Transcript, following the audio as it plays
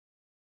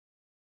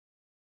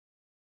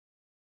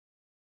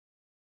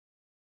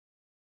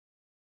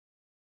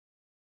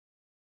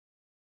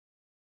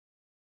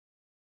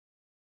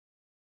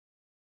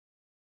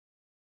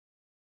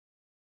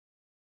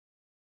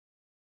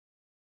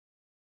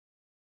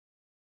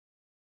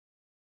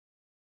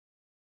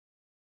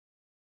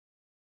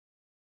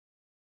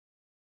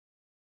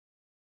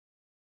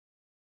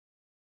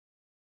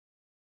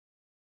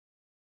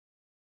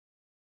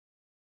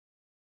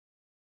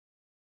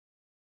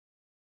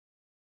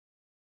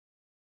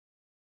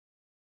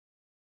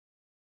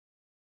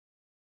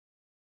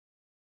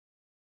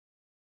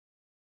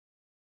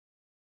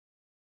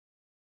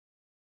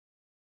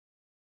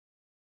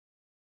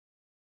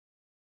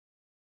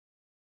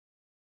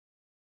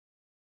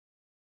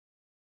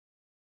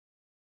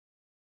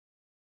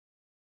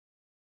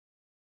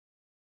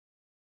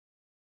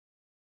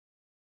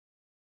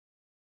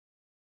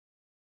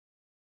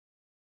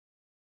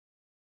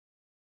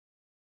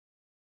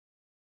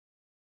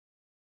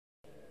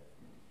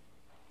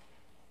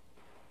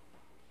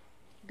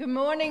Good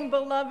morning,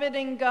 beloved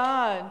in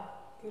God.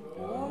 Good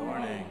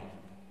morning.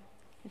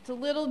 It's a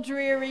little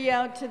dreary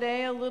out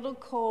today, a little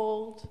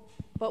cold,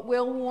 but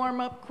we'll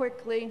warm up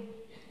quickly,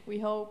 we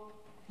hope.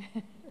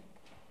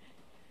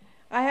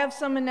 I have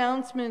some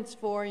announcements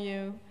for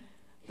you.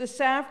 This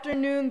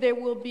afternoon there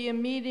will be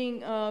an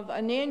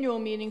annual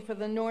meeting for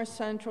the North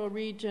Central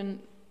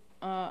region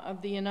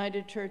of the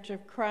United Church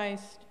of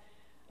Christ.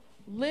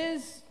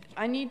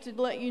 I need to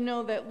let you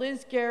know that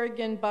Liz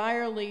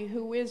Garrigan-Byerly,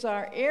 who is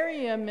our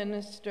area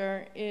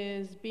minister,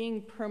 is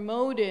being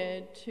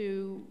promoted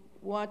to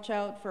watch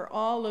out for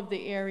all of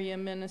the area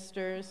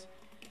ministers.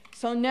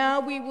 So now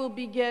we will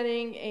be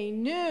getting a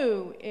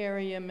new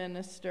area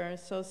minister,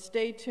 so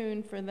stay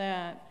tuned for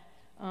that.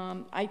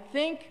 I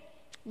think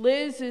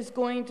Liz is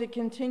going to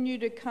continue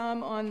to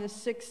come on the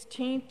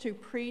 16th to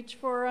preach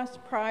for us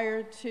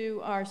prior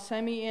to our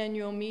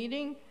semi-annual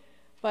meeting,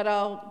 but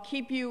I'll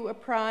keep you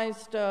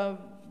apprised of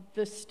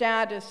the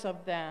status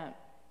of that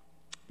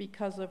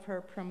because of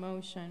her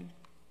promotion.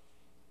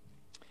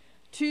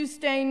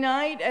 Tuesday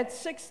night at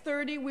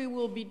 6:30 we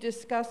will be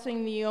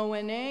discussing the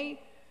ONA,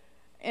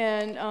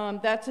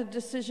 and that's a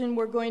decision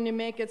we're going to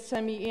make at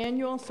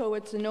semi-annual, so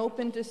it's an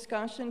open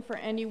discussion for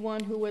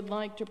anyone who would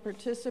like to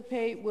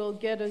participate. We'll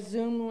get a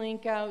Zoom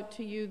link out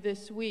to you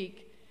this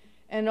week.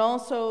 And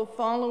also,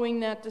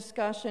 following that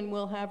discussion,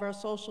 we'll have our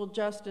social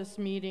justice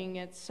meeting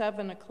at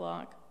 7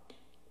 o'clock.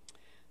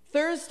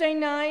 Thursday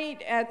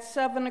night at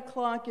 7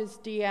 o'clock is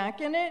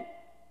diaconate.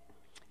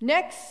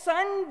 Next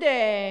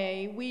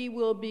Sunday, we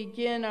will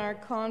begin our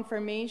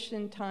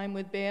confirmation time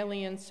with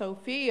Bailey and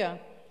Sophia,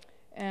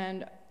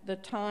 and the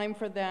time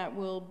for that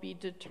will be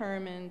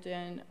determined,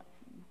 and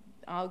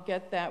I'll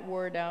get that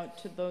word out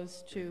to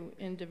those two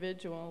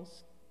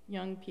individuals,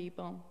 young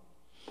people.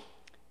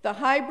 The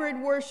hybrid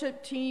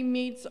worship team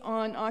meets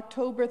on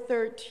October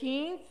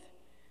 13th.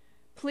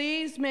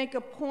 Please make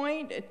a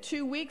point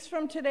 2 weeks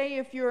from today.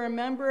 If you're a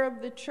member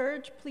of the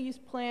church, please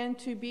plan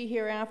to be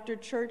here after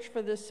church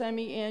for the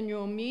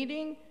semi-annual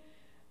meeting.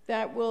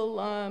 That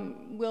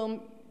will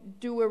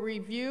do a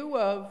review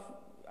of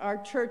our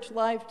church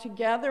life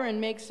together and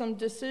make some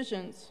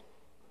decisions.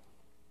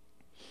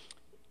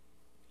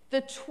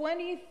 The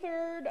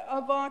 23rd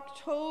of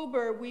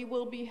October, we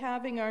will be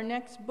having our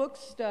next book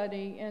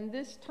study, and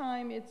this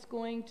time it's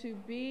going to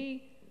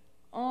be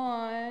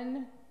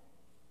on...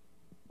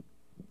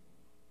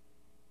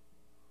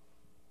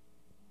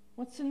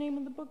 What's the name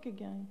of the book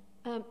again?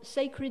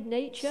 Sacred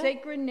Nature.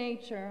 Sacred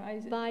Nature.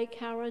 By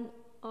Karen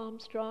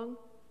Armstrong,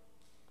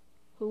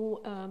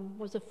 who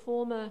was a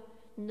former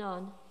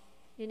nun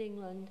in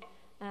England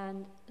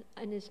and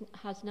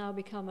has now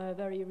become a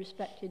very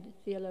respected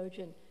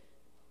theologian.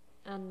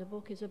 And the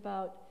book is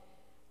about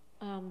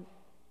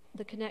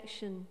the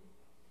connection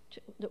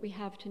that we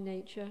have to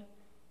nature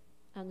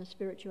and the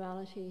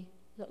spirituality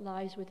that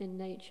lies within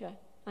nature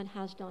and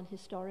has done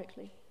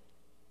historically.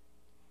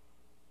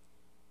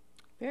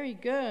 Very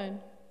good.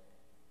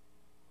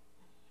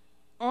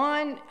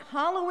 On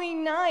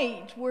Halloween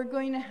night, we're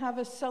going to have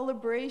a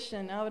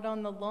celebration out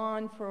on the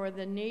lawn for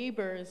the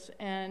neighbors,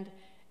 and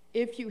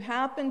if you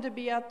happen to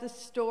be at the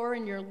store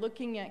and you're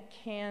looking at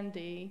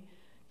candy,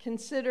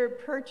 consider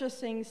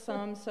purchasing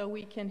some so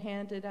we can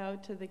hand it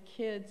out to the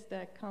kids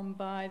that come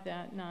by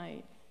that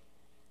night.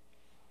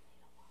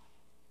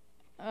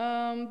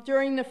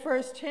 During the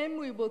first hymn,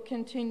 we will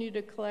continue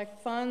to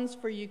collect funds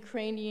for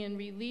Ukrainian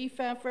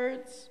relief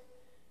efforts.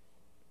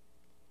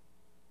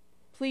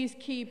 Please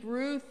keep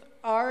Ruth,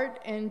 Art,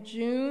 and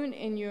June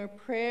in your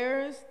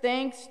prayers.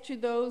 Thanks to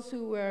those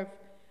who have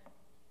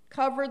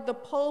covered the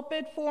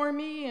pulpit for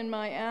me in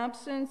my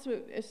absence,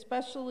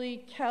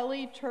 especially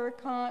Kelly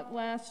Turcott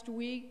last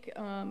week.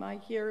 I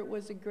hear it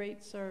was a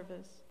great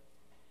service.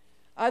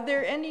 Are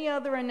there any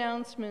other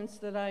announcements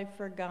that I've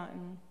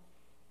forgotten?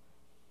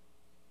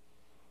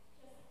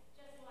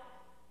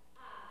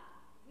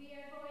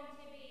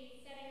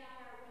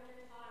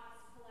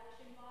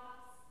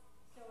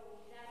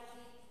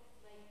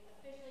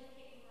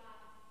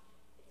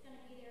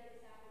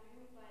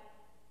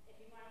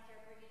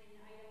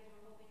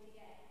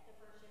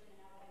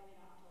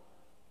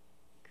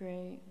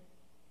 Great.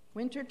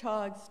 Winter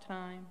Togs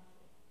time.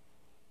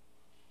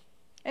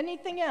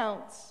 Anything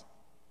else?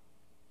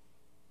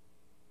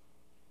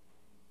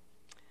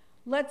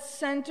 Let's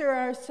center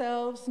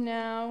ourselves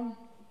now.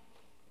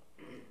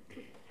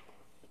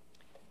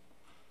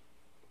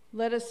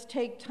 Let us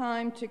take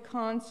time to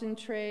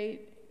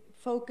concentrate,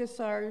 focus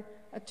our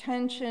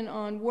attention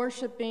on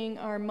worshiping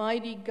our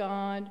mighty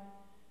God,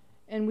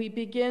 and we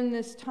begin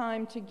this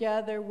time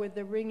together with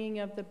the ringing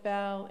of the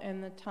bell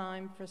and the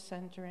time for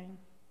centering.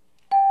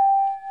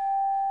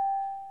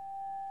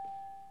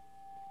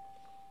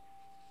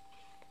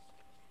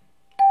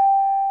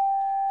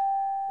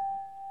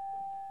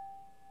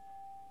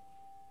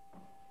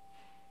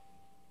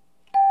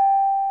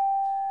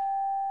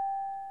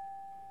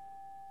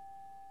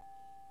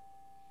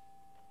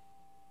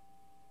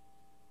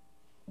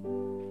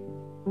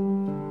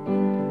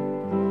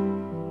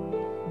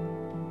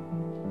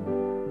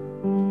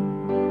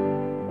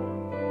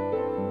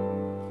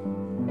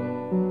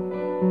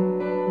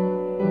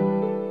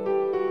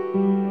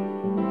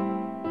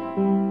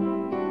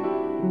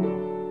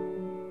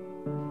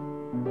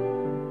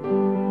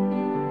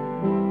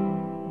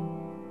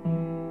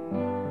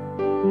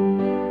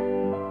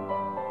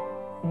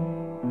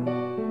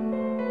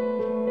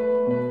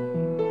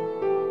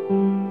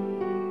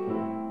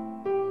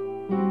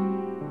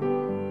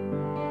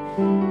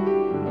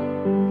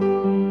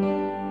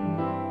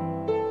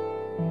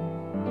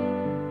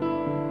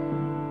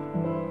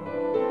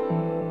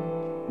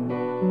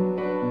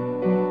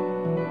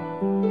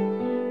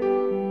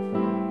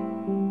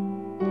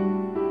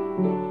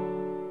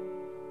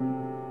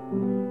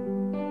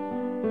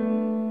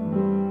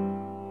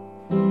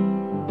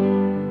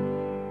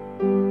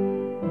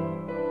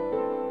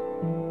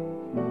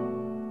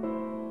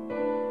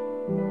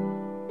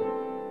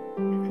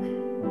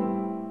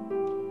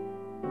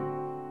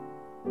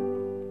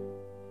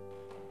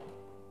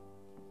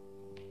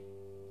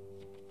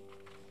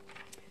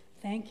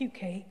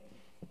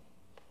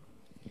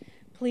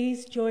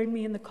 Please join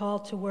me in the call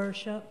to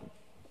worship.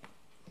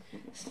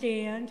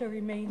 Stand or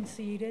remain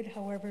seated,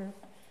 however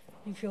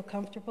you feel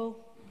comfortable.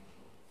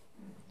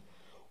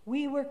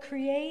 We were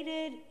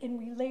created in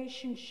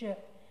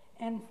relationship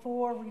and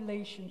for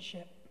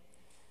relationship.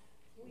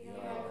 We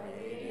are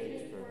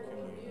created for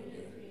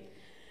community.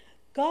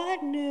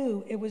 God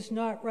knew it was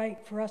not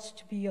right for us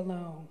to be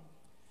alone.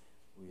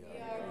 We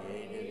are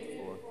created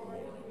for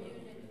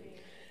community.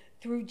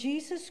 Through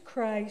Jesus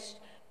Christ,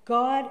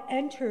 God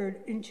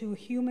entered into a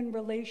human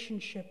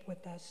relationship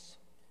with us.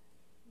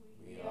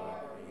 We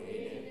are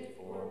created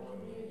for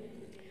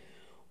community.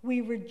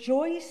 We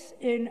rejoice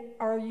in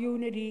our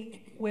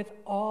unity with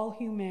all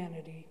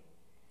humanity.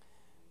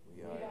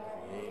 We are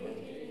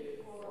created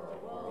for a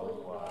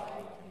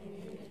worldwide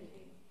community.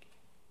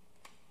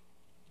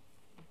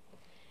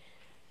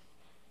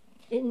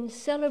 In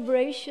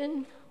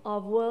celebration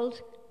of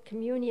World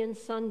Communion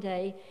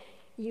Sunday,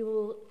 you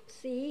will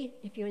see,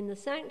 if you're in the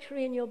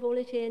sanctuary in your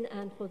bulletin,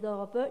 and for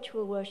our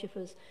virtual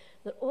worshippers,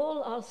 that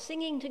all our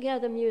singing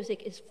together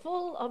music is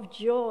full of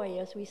joy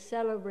as we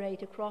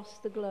celebrate across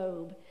the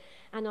globe.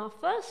 And our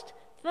first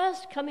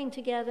coming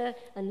together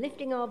and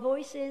lifting our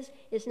voices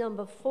is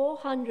number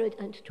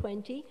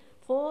 420,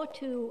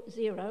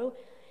 420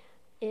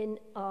 in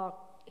our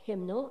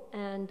hymnal,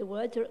 and the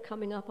words are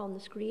coming up on the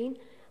screen,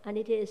 and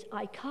it is,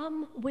 I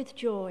Come With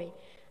Joy.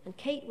 And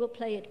Kate will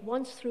play it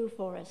once through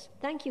for us.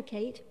 Thank you,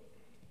 Kate.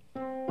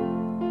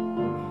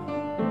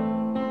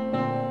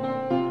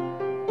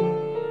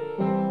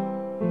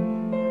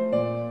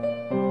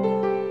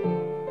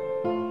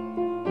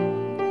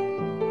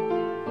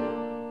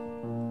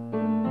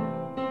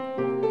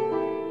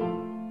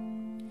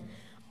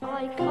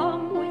 I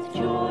come with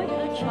joy,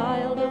 a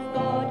child of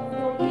God,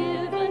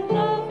 forgiven,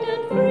 loved,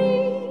 and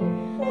free.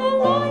 The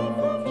life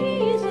of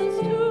Jesus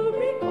to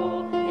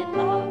recall, in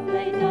love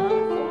laid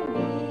down for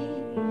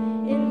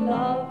me, in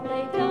love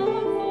laid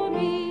down for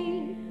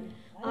me.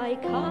 I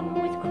come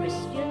with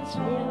Christians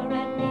near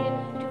and near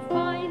to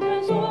find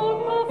us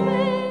all are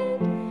fed.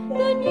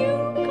 The new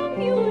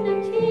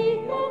community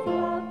of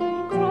love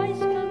in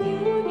Christ's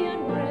communion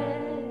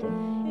bread,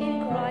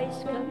 in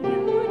Christ's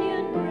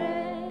communion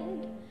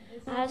bread.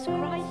 As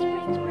Christ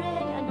brings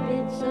bread and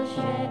bids us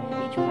share,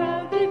 each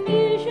proud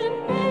division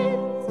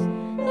ends.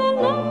 The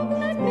love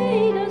that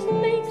made us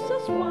makes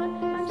us one,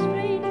 and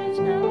strangers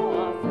now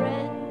are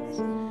friends,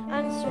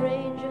 and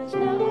strangers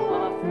now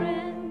are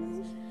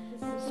friends.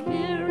 The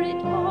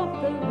Spirit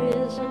of the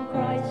risen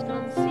Christ,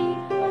 unseen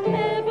but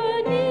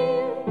ever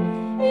near,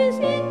 is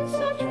in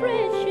such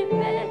friendship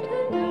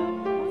better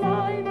known,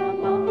 alive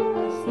among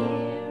us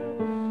here,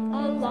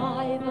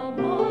 alive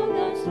among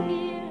us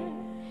here.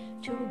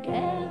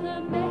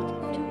 Together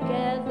met,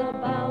 together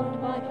bound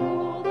by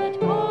all that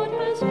God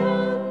has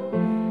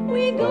done,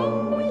 we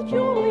go with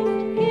joy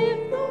to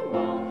give the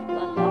world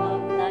the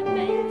love that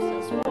makes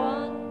us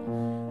one,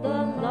 the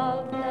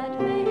love that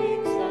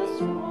makes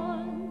us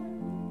one.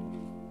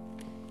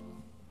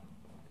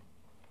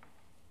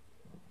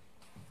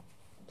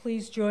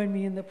 Please join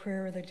me in the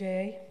prayer of the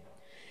day.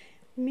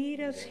 Meet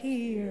us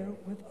here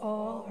with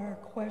all our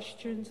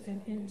questions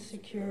and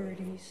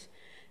insecurities.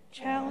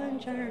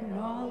 Challenge our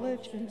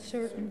knowledge and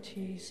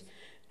certainties.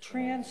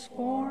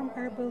 Transform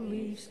our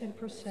beliefs and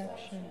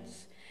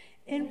perceptions.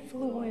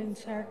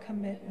 Influence our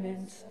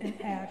commitments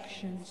and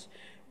actions.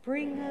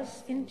 Bring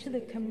us into the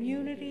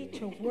community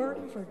to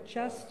work for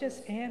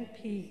justice and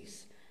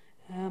peace.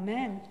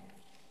 Amen.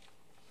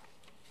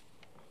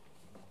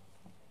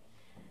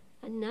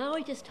 And now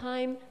it is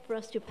time for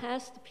us to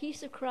pass the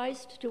peace of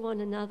Christ to one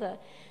another.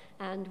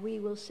 And we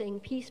will sing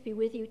Peace Be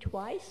With You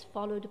twice,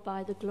 followed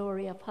by the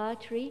Gloria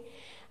Patri.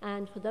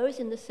 And for those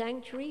in the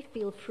sanctuary,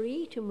 feel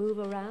free to move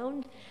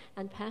around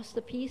and pass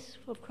the peace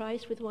of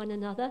Christ with one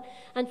another.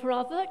 And for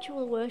our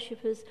virtual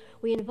worshippers,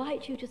 we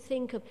invite you to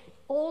think of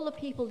all the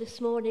people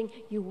this morning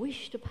you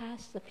wish to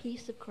pass the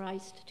peace of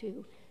Christ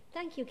to.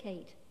 Thank you,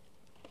 Kate.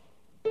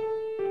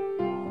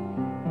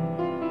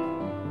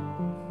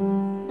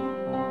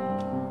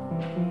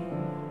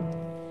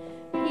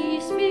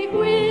 Peace be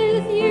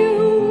with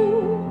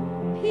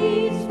you,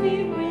 peace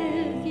be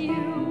with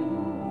you,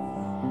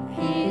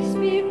 peace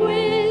be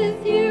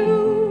with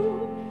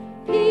you,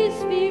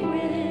 peace be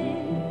with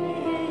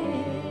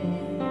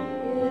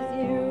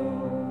you.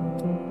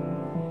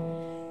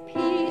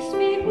 Peace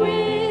be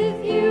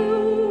with you,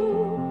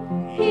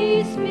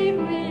 peace be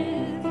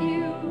with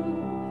you,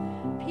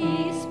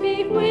 peace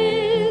be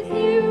with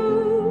you,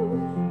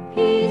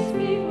 peace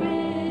be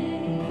with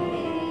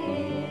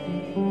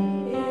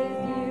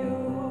you.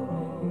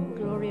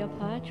 Gloria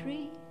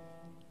Patri.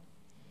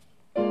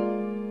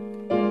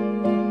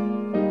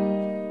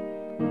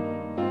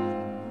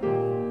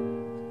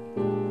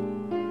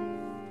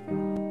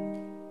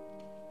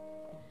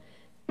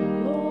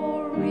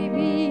 Glory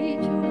be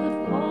to the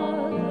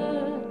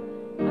Father,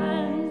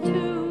 and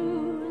to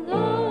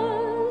the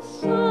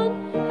Son,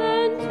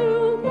 and to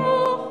the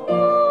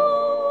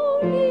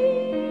Holy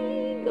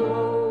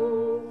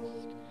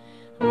Ghost,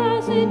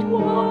 as it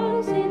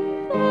was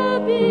in the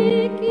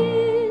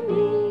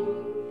beginning,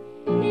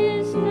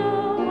 is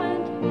now,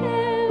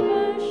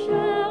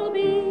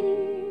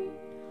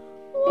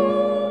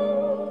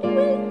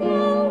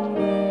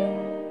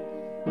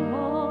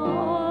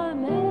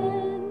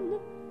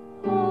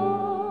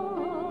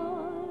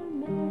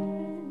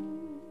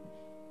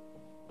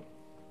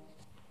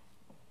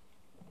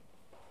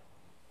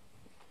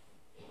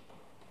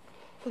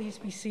 Please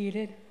be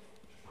seated.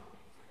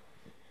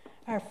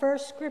 Our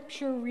first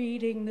scripture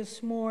reading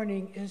this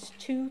morning is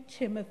 2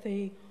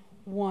 Timothy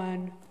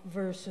 1,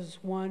 verses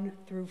 1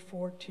 through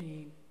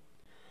 14.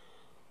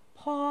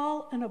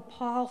 Paul, an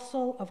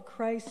apostle of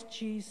Christ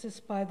Jesus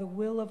by the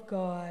will of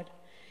God,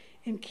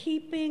 in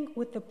keeping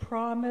with the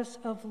promise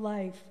of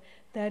life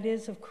that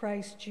is of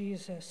Christ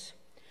Jesus.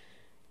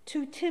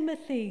 To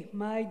Timothy,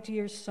 my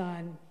dear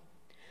son,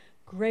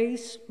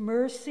 grace,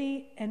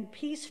 mercy, and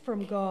peace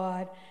from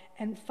God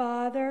and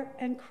Father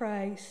and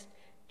Christ,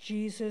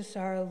 Jesus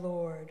our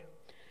Lord.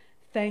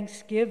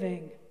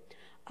 Thanksgiving.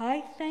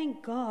 I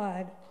thank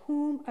God,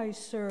 whom I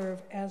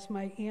serve as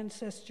my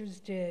ancestors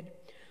did,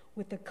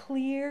 with a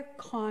clear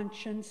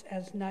conscience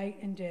as night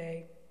and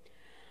day.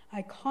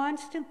 I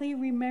constantly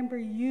remember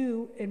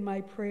you in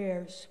my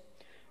prayers.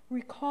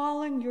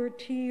 Recalling your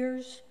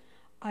tears,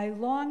 I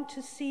long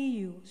to see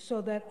you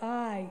so that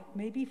I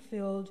may be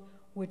filled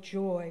with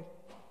joy.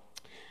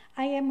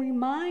 I am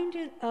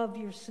reminded of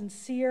your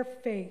sincere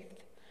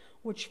faith,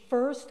 which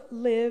first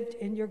lived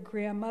in your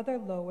grandmother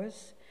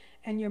Lois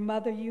and your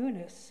mother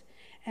Eunice,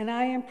 and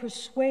I am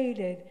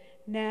persuaded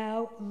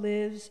now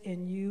lives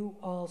in you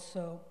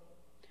also.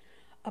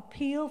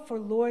 Appeal for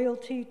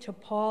loyalty to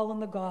Paul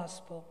and the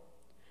gospel.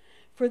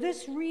 For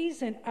this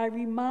reason, I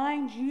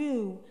remind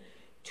you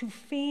to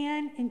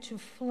fan into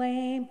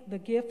flame the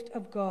gift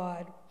of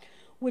God,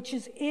 which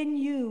is in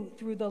you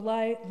through the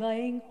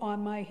laying on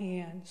my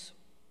hands.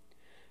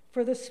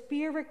 For the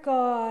Spirit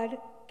God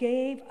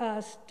gave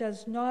us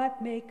does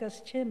not make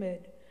us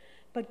timid,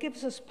 but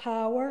gives us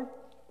power,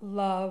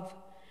 love,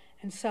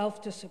 and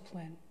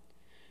self-discipline.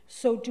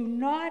 So do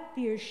not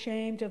be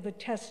ashamed of the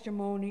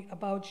testimony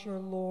about your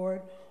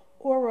Lord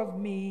or of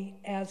me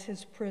as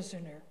his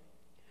prisoner.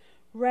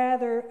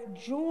 Rather,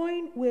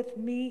 join with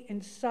me in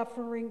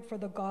suffering for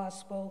the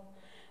gospel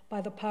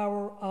by the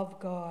power of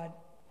God.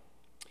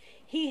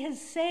 He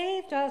has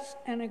saved us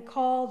and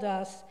called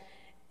us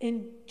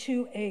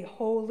into a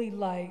holy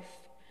life,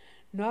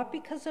 not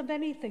because of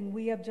anything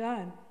we have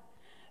done,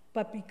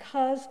 but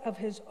because of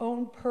his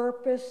own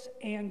purpose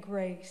and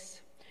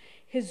grace.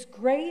 His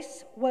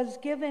grace was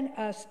given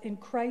us in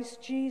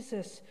Christ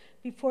Jesus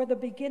before the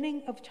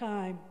beginning of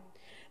time,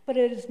 but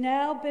it has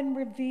now been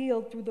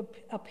revealed through the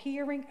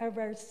appearing of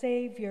our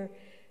Savior,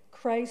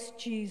 Christ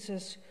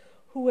Jesus,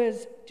 who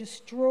has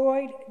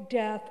destroyed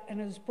death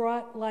and has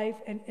brought life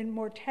and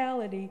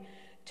immortality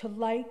to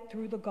light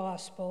through the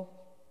gospel.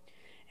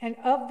 And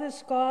of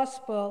this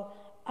gospel,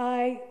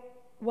 I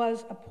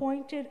was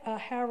appointed a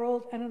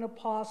herald and an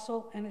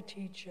apostle and a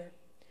teacher.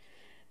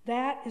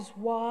 That is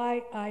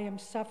why I am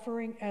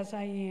suffering as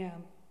I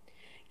am.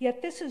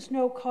 Yet this is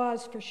no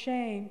cause for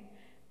shame,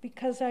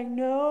 because I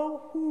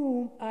know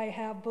whom I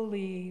have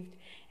believed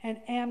and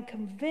am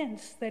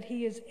convinced that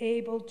he is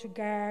able to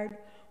guard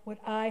what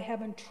I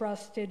have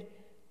entrusted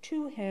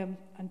to him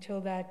until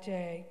that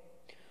day.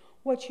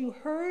 What you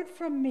heard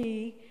from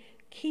me,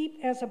 keep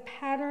as a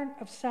pattern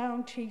of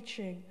sound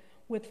teaching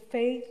with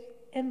faith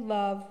and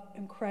love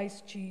in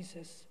Christ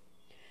Jesus.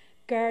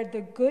 Guard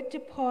the good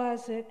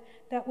deposit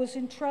that was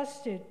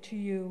entrusted to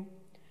you.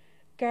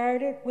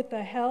 Guard it with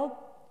the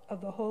help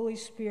of the Holy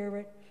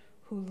Spirit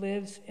who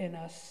lives in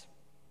us.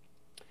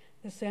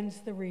 This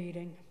ends the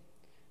reading.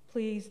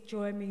 Please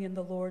join me in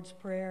the Lord's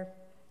Prayer.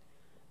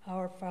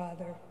 Our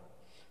Father,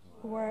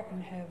 who art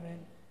in heaven,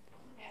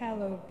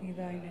 hallowed be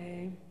thy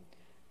name.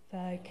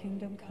 Thy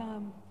kingdom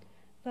come,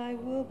 thy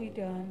will be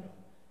done,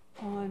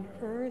 on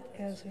earth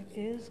as it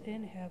is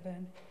in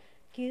heaven.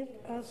 Give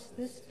us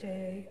this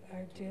day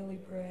our daily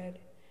bread,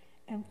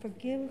 and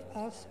forgive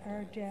us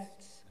our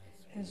debts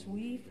as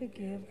we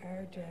forgive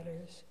our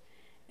debtors.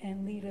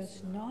 And lead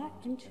us not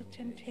into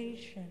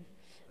temptation,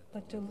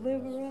 but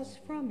deliver us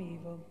from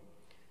evil.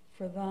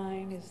 For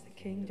thine is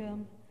the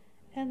kingdom,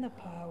 and the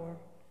power,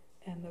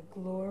 and the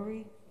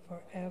glory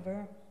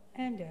forever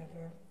and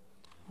ever.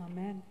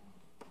 Amen.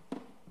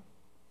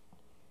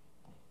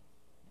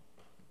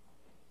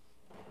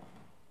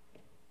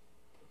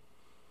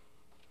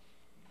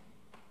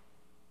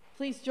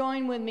 Please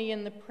join with me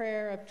in the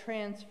prayer of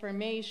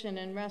transformation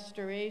and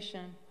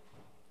restoration.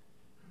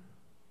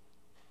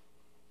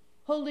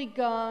 Holy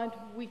God,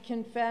 we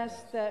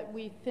confess that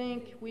we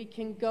think we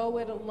can go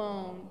it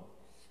alone,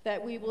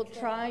 that we will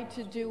try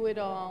to do it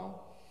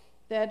all,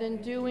 that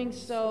in doing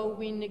so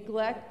we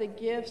neglect the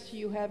gifts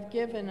you have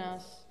given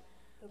us,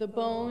 the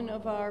bone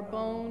of our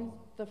bone,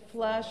 the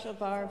flesh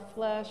of our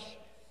flesh,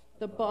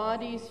 the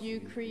bodies you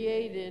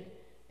created,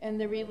 and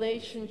the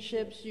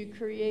relationships you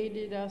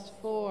created us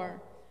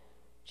for.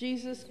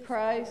 Jesus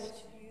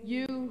Christ,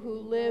 you who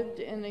lived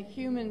in a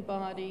human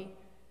body,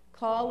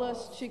 call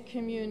us to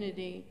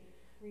community.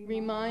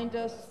 Remind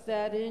us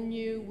that in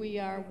you we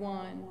are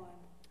one.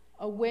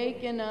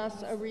 Awaken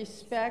us a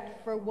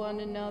respect for one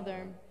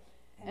another,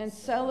 and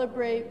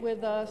celebrate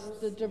with us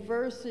the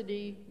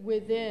diversity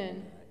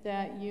within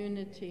that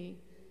unity.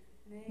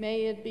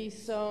 May it be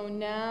so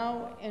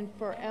now and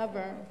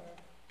forever.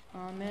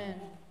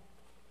 Amen.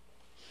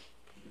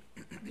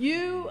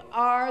 You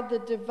are the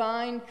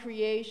divine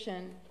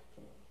creation,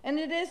 And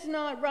it is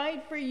not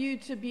right for you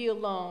to be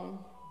alone.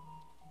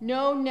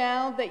 Know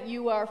now that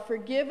you are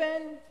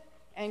forgiven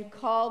and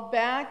called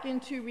back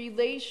into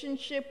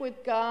relationship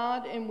with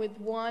God and with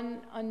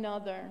one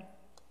another.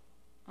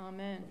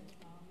 Amen.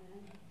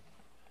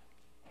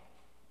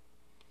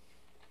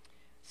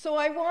 So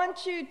I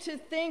want you to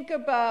think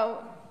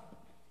about,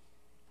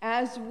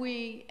 as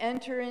we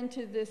enter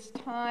into this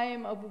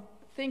time of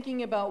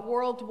thinking about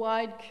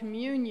worldwide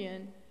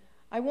communion,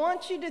 I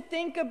want you to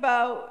think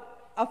about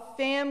a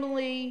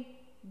family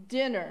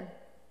dinner,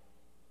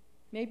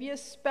 maybe a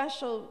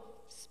special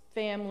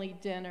family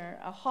dinner,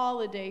 a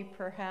holiday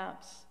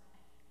perhaps.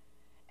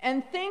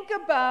 And think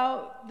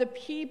about the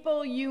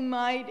people you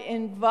might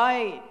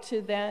invite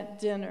to that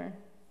dinner.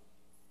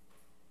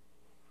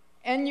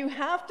 And you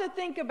have to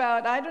think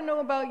about, I don't know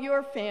about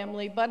your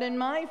family, but in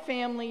my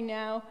family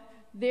now,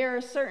 there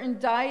are certain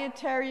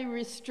dietary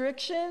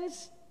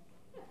restrictions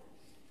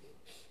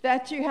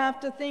that you have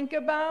to think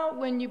about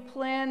when you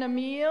plan a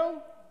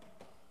meal.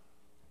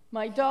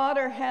 My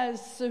daughter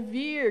has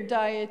severe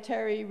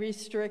dietary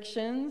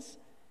restrictions.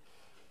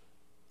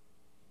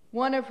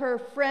 One of her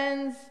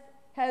friends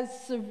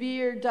has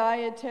severe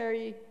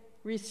dietary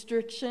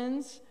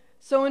restrictions.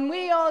 So when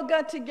we all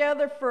got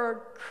together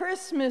for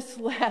Christmas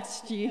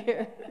last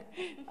year,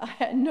 I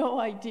had no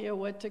idea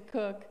what to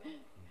cook.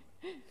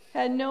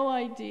 Had no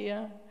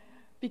idea,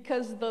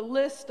 because the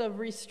list of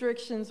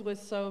restrictions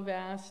was so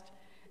vast.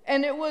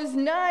 And it was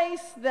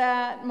nice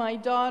that my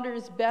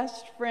daughter's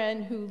best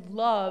friend, who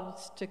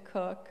loves to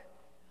cook,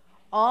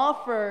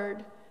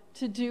 offered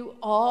to do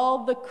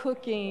all the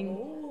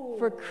cooking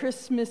for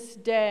Christmas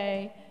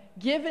Day.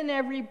 Given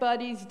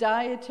everybody's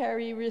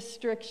dietary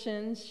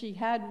restrictions, she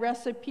had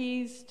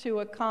recipes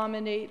to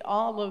accommodate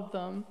all of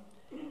them.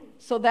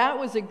 So that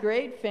was a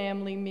great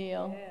family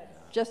meal. Yes.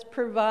 Just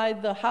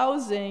provide the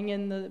housing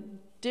and the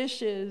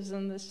dishes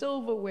and the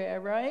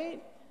silverware,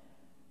 right?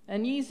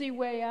 An easy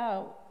way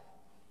out.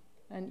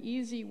 An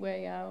easy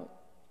way out.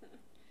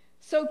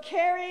 So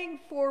caring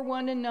for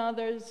one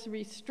another's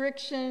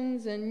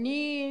restrictions and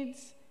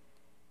needs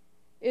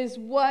is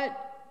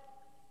what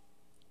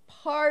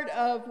part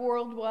of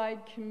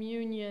worldwide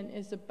communion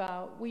is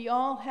about. We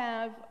all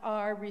have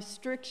our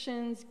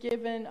restrictions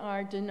given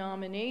our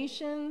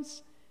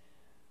denominations.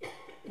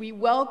 We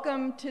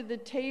welcome to the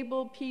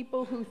table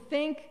people who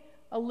think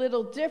a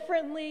little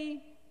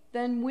differently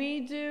than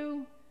we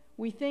do.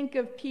 We think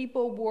of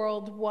people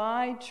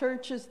worldwide,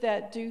 churches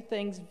that do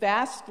things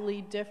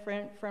vastly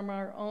different from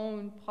our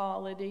own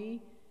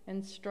polity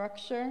and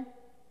structure.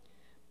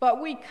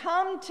 But we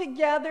come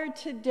together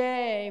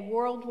today,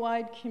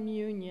 worldwide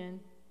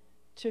communion,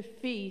 to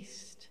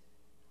feast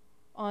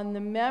on the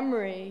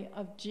memory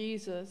of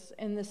Jesus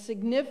and the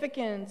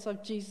significance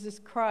of Jesus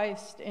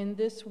Christ in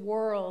this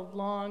world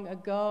long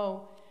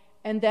ago,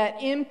 and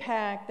that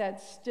impact that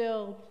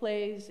still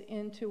plays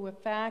into a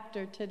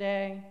factor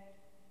today.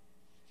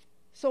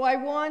 So I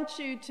want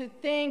you to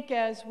think,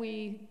 as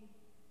we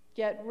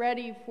get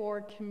ready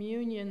for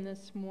communion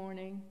this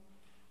morning,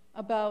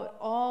 about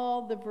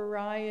all the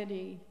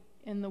variety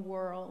in the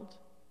world,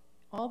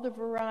 all the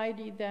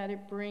variety that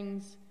it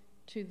brings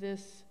to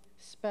this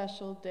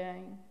special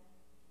day.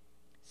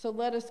 So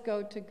let us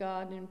go to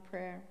God in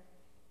prayer.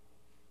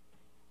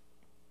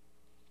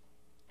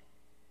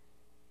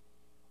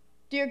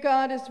 Dear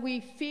God, as we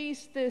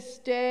feast this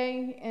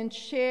day and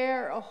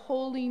share a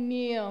holy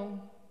meal,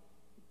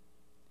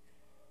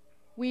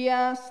 we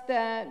ask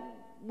that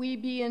we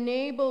be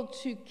enabled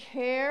to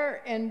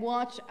care and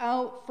watch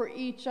out for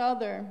each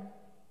other.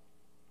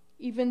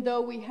 Even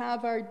though we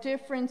have our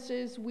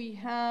differences, we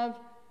have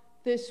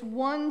this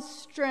one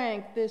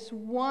strength, this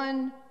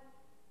one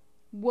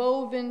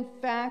woven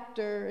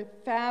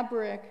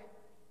fabric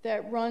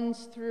that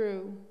runs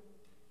through.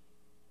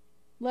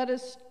 Let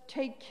us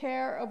take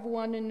care of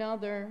one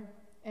another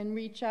and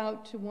reach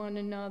out to one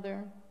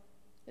another,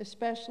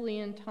 especially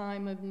in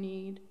time of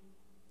need.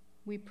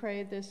 We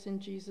pray this in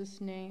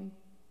Jesus' name.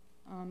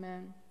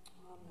 Amen.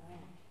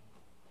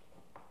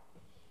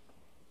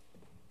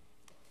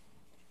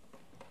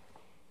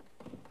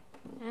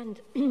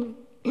 And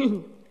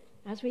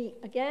as we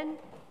again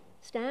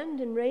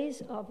stand and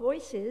raise our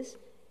voices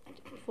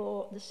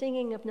for the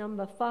singing of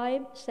number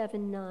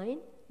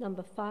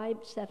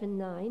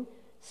 579,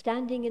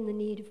 Standing in the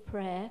Need of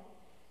Prayer,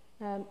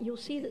 you'll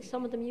see that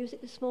some of the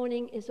music this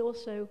morning is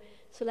also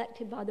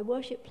selected by the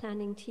worship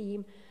planning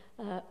team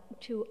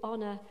to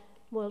honor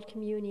World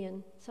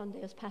Communion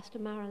Sunday, as Pastor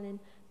Marilyn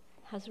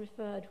has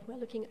referred. We're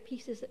looking at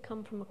pieces that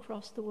come from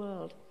across the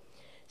world.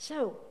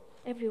 So,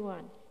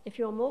 everyone, if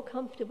you're more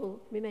comfortable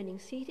remaining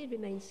seated,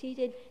 remain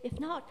seated. If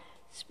not,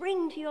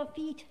 spring to your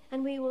feet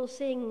and we will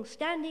sing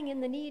Standing in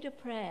the Need of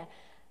Prayer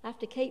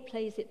after Kate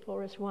plays it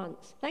for us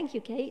once. Thank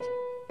you, Kate.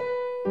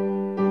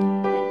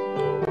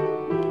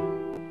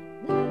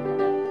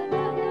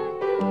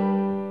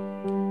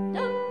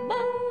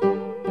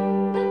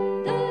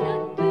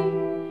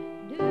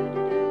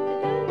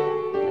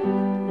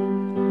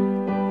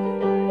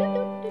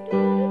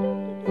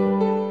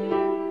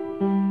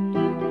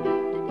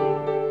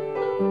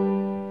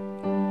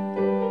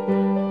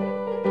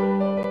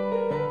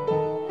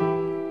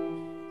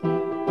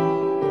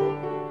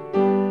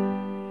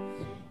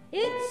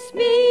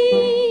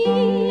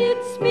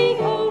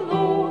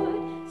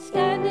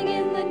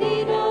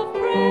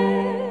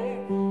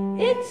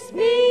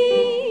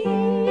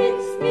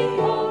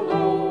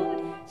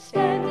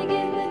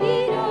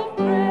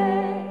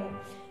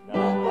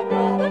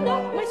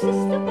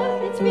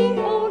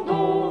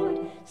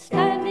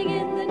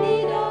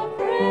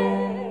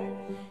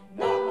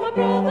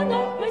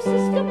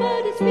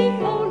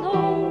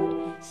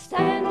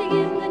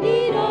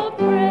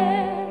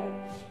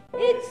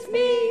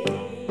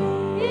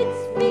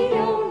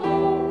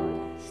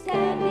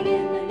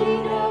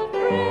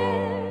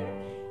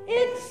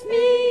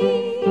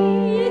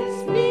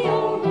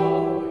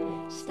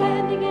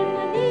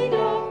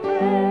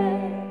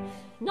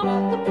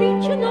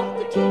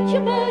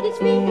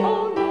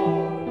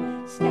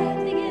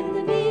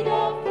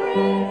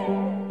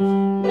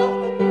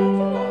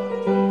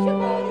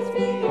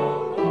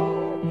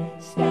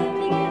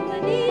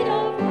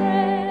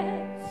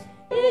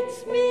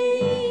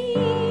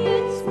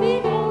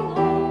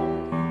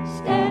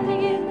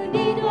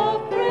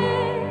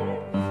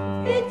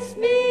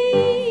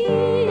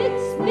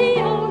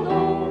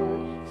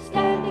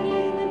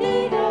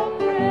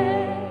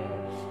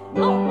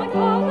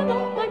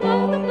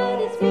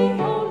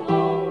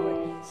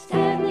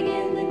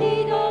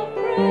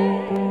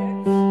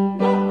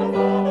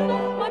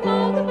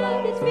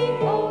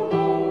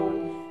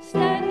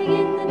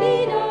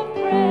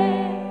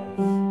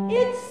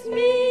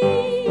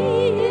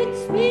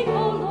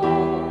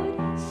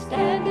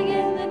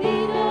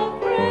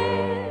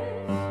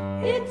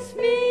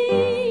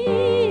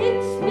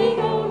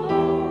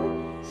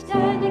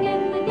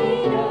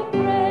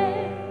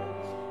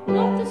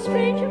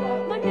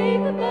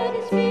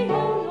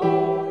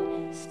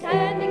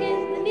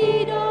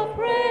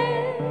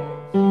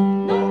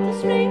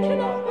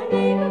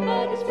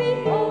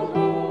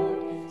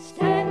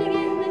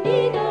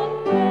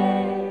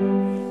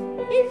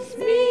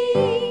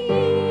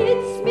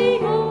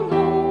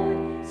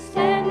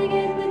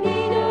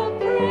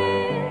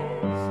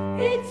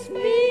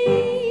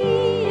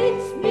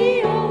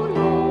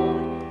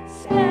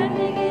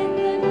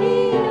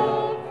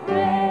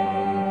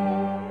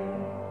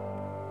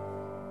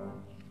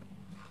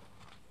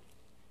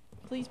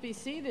 be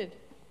seated.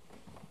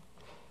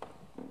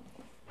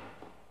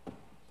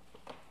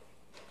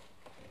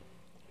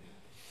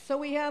 So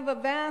we have a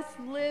vast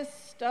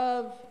list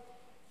of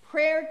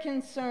prayer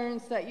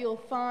concerns that you'll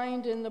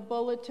find in the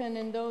bulletin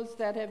and those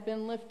that have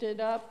been lifted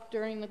up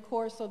during the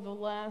course of the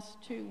last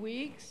 2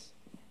 weeks.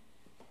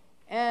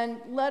 And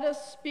let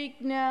us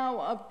speak now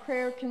of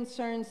prayer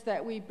concerns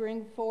that we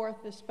bring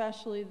forth,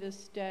 especially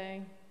this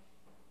day.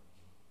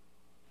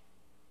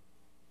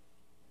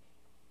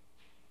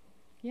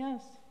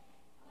 Yes.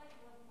 I'd like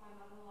to lift my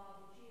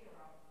mother-in-law, Lucia,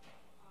 up.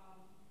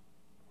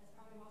 As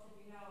probably most of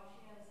you know,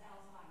 she has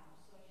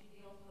Alzheimer's, so she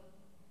deals with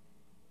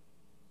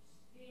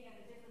being at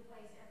a different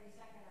place every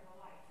second of her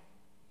life.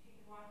 She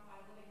can walk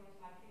by the living room to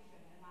my kitchen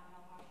and not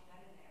know how she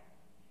got in there.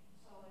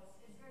 So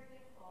it's very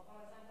difficult.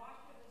 But as I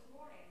watched her this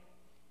morning,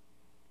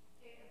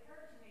 it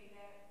occurred to me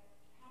that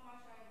how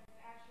much I've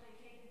actually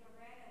taken for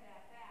granted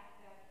that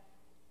fact that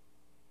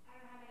I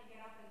don't know how many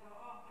get up and go,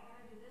 oh, I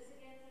gotta do this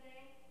again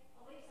today.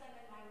 At least I'm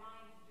in my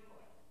mind to do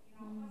it. You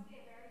know, it must be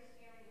a very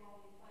scary,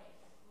 lonely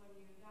place when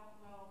you don't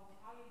know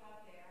how you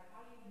got there,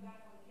 how you even got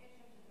from the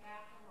kitchen to the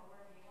bathroom or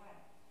wherever you went.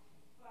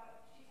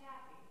 But she's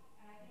happy,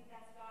 and I think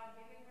that's God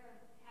giving her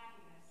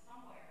happiness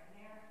somewhere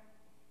in there.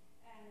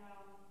 And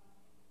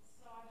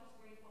so I'm just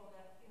grateful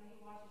that, you know,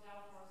 He watches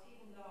out for us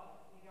even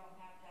though we don't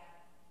have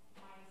that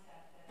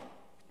mindset that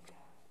we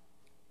have.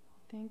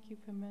 Thank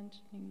you for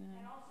mentioning And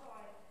that. also,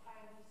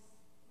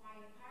 my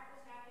heart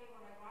was happy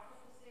when I walked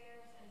up the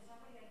stairs and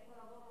somebody had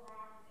put a little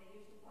rock that they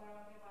usually put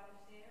out there by the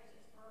stairs.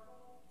 It's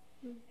purple,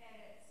 and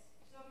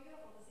it's so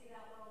beautiful to see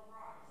that little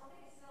rock.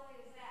 Something as silly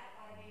as that,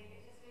 but I mean,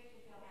 it just makes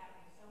you feel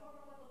happy. So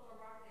whoever put the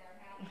little rock there,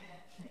 happy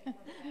that they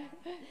put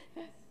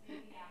that. It's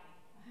made me happy.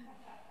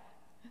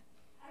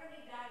 I don't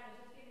need diamonds,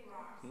 just give me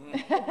rocks.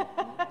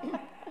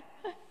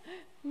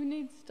 Who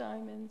needs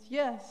diamonds?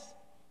 Yes.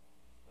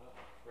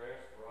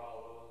 Prayers for all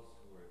those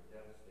who were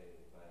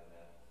devastated by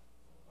that,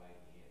 by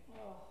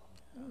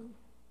Ian.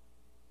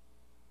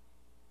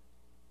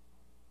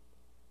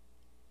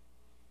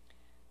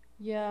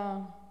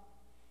 Yeah.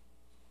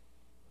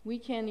 We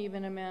can't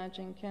even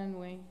imagine, can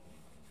we?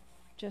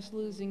 Just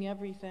losing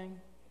everything.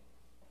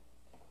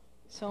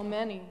 So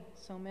many,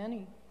 so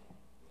many.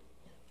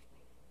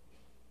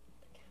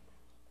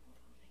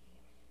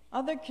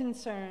 Other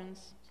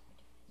concerns?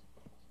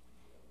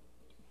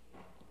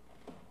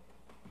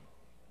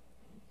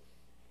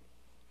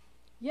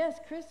 Yes,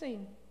 Chrissy.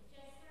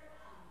 Just for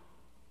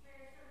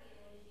prayers for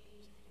me,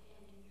 she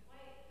in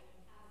White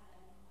has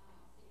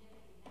a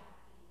significant back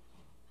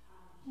pain.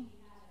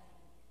 She had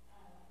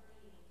a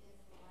hernia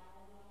just a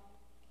while ago,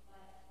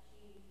 but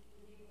she was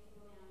able to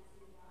go down and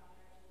see the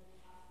doctor at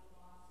the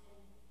Hospital of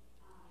Boston.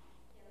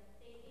 They're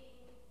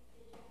thinking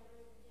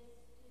degenerative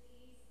disc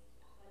disease,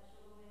 but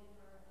she'll go in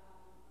for a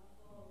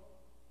full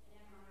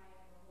MRI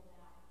of her whole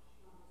back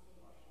on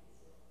the same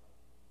day.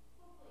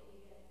 So hopefully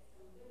we get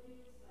some good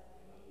news, but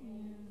the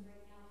main news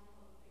right now is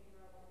to help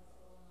figure out what's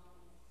going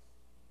on.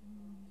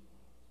 At least it gives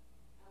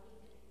some time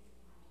to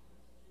her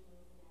so she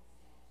knows the next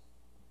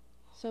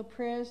steps. So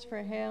prayers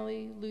for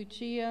Haley,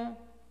 Lucia,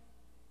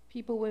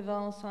 people with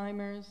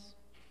Alzheimer's.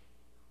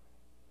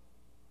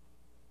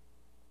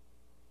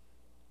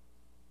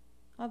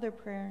 Other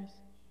prayers.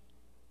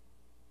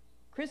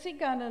 Chrissy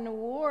got an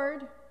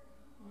award.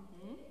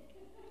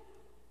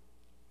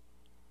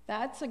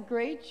 That's a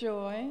great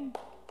joy.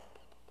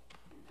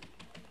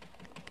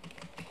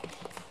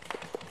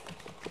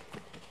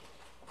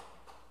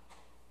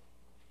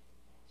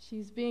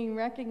 She's being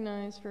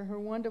recognized for her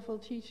wonderful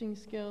teaching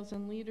skills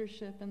and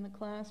leadership in the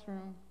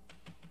classroom.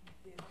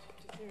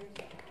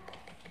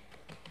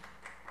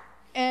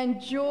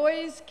 And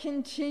joys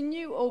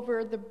continue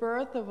over the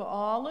birth of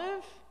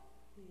Olive.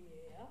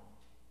 Yeah.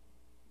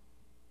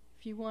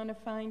 If you want to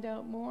find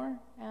out more,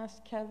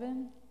 ask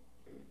Kevin.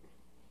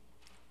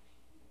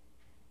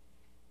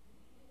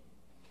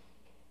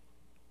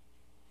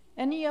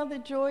 Any other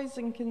joys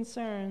and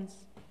concerns?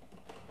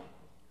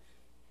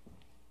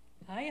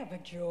 I have a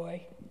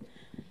joy.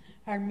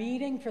 Our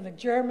meeting for the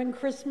German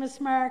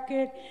Christmas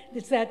market.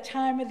 It's that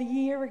time of the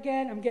year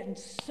again. I'm getting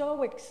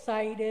so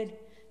excited.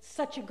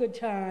 Such a good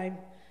time.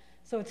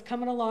 So it's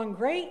coming along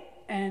great,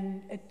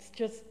 and it's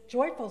just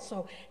joyful.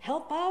 So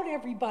help out,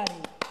 everybody.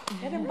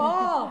 Get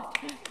involved.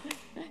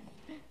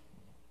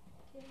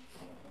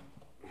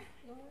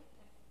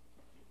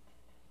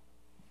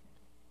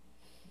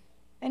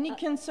 Any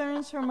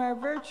concerns from our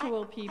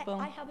virtual people?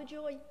 I have a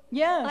joy.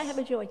 Yes. I have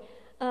a joy.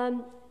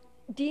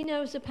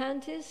 Dino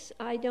Sapantis,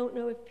 I don't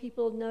know if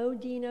people know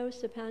Dino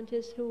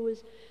Sapantis, who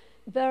was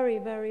very,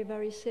 very,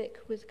 very sick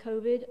with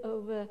COVID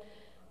over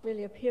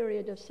really a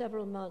period of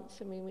several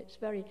months. I mean, it's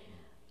very...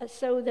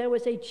 so there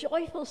was a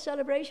joyful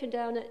celebration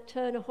down at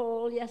Turner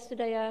Hall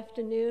yesterday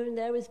afternoon.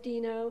 There was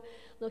Dino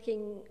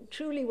looking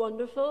truly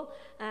wonderful,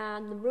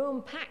 and the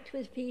room packed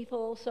with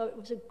people. So it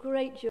was a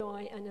great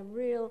joy and a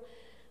real,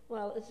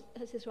 well,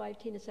 as his wife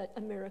Tina said,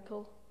 a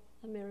miracle.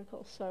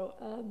 So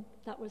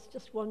that was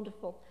just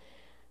wonderful.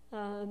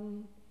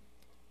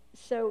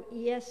 So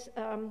yes,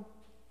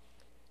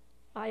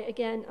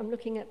 I'm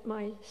looking at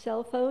my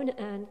cell phone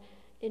and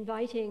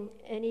inviting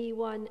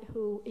anyone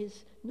who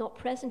is not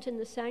present in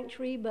the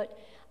sanctuary but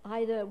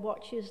either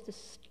watches the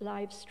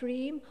live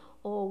stream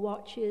or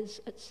watches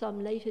at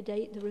some later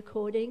date the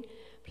recording.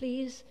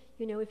 Please,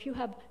 if you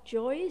have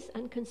joys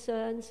and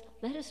concerns,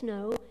 let us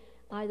know.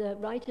 Either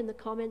write in the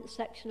comments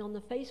section on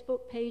the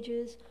Facebook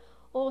pages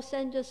or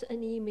send us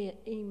an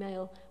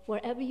email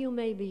wherever you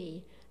may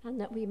be, and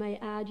that we may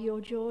add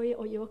your joy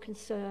or your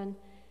concern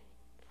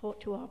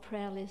to our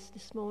prayer list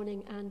this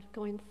morning and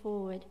going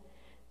forward.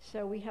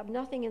 So we have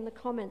nothing in the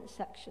comments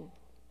section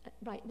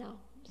right now.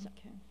 So.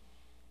 Okay.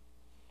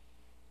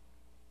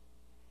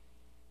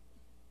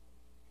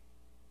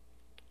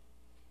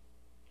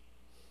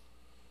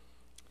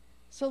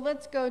 So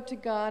let's go to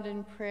God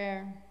in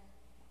prayer.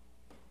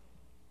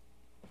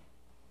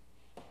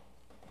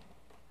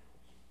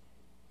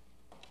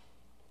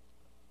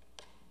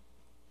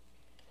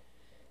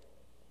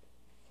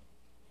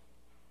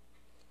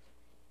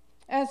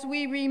 As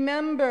we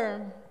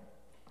remember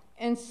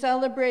and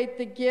celebrate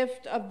the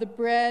gift of the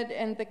bread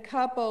and the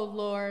cup, O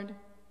Lord,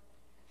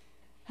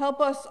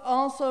 help us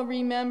also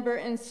remember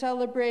and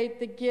celebrate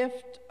the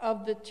gift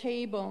of the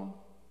table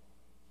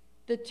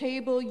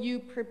you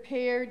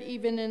prepared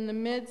even in the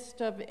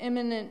midst of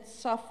imminent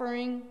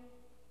suffering,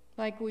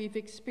 like we've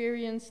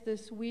experienced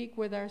this week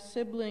with our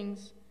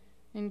siblings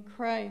in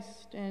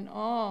Christ and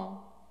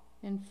all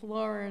in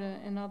Florida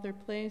and other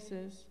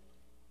places.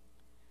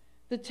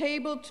 The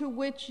table to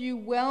which you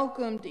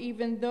welcomed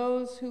even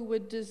those who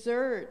would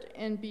desert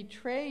and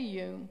betray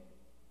you.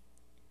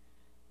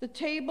 The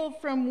table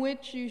from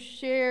which you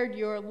shared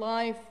your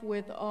life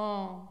with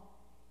all.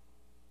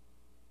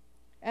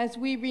 As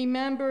we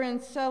remember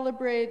and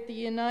celebrate the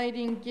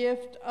uniting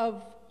gift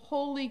of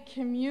Holy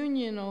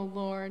Communion, O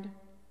Lord,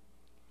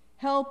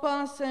 help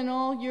us and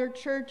all your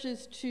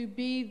churches to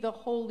be the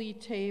holy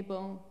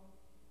table,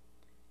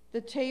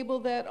 the table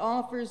that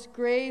offers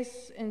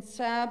grace and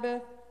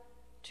Sabbath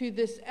to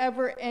this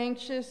ever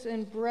anxious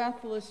and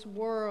breathless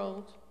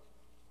world,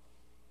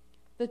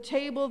 the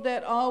table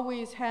that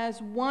always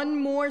has one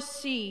more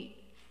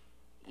seat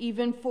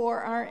even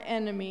for our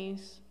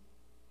enemies,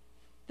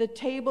 the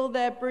table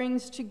that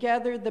brings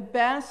together the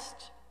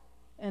best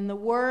and the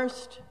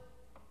worst,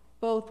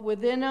 both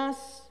within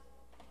us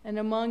and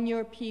among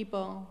your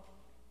people,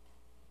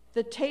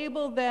 the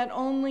table that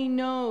only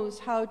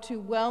knows how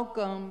to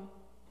welcome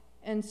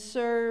and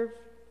serve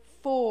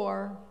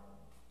for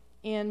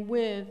and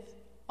with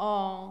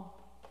all.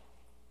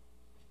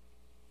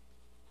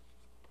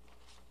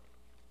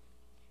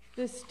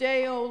 This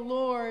day, O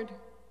Lord,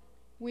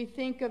 we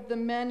think of the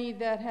many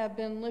that have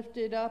been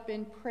lifted up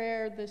in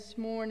prayer this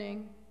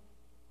morning.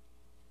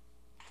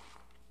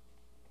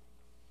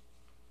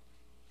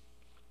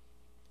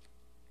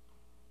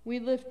 We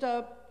lift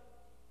up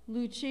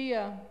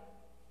Lucia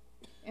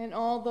and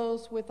all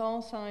those with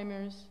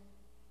Alzheimer's,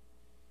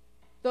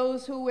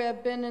 those who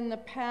have been in the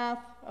path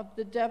of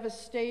the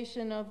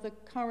devastation of the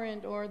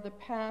current or the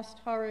past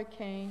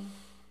hurricane.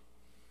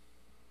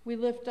 We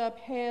lift up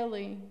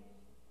Haley,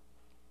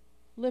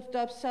 lift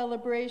up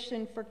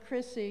celebration for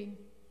Chrissy,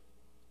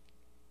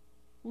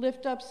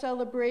 lift up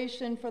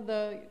celebration for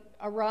the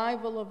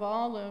arrival of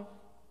Olive,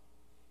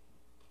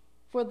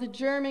 for the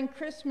German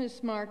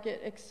Christmas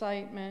market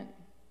excitement.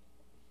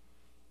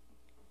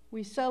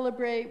 We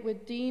celebrate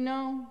with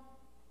Dino,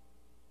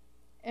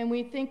 and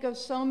we think of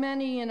so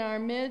many in our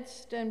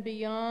midst and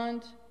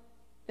beyond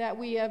that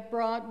we have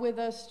brought with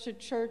us to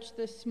church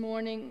this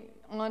morning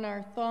on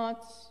our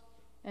thoughts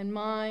and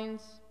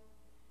minds,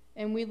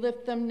 and we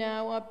lift them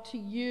now up to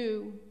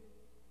you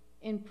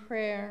in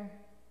prayer.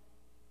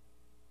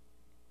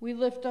 We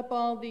lift up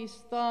all these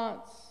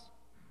thoughts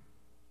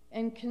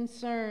and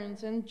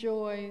concerns and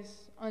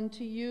joys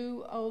unto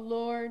you, O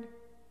Lord,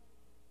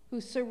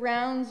 who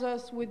surrounds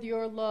us with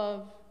your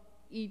love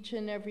each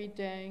and every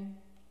day.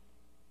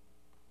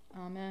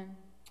 Amen. Amen.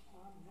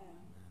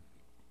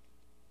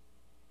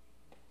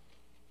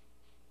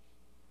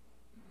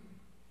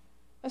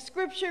 A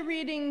scripture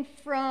reading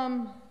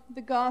from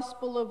the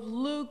Gospel of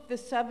Luke, the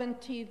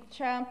 17th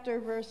chapter,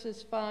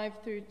 verses 5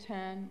 through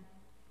 10.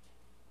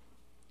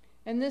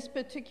 And this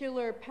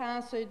particular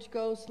passage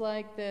goes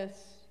like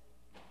this.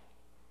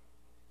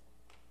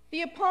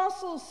 The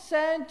apostles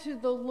said to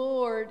the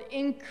Lord,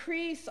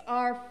 "Increase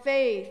our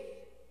faith."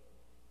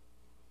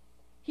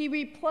 He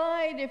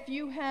replied, "If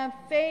you have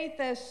faith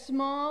as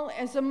small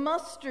as a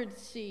mustard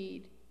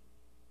seed,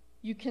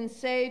 you can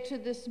say to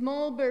this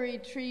mulberry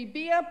tree,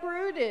 'Be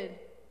uprooted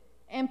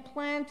and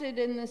planted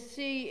in the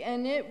sea,'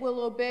 and it will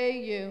obey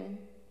you.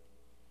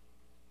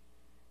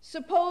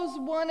 Suppose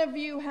one of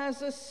you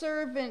has a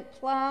servant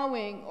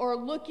plowing or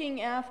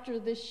looking after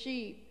the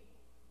sheep.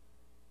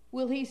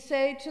 Will he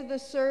say to the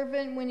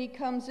servant when he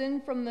comes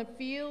in from the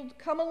field,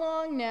 'Come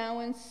along now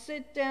and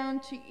sit down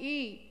to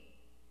eat'?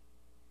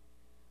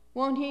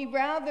 Won't he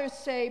rather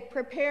say,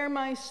 'Prepare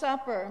my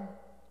supper,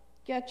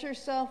 get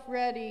yourself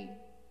ready,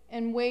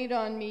 and wait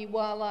on me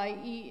while I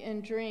eat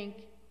and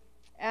drink.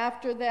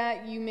 After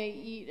that you may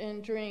eat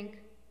and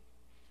drink'?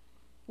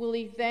 Will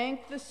he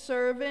thank the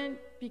servant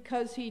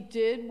because he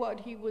did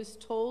what he was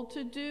told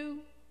to do?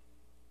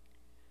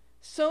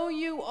 So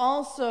you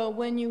also,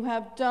 when you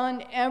have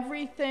done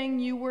everything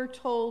you were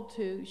told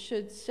to,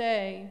 should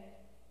say,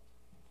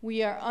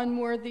 "We are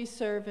unworthy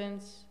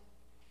servants.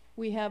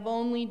 We have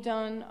only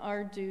done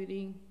our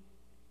duty."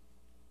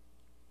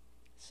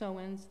 So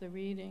ends the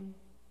reading.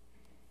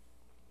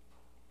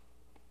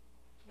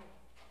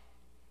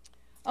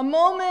 A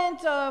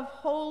moment of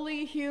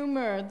holy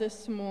humor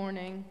this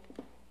morning.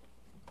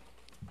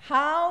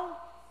 How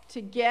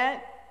to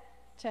get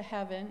to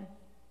heaven.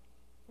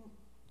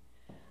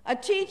 A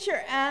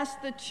teacher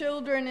asked the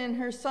children in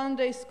her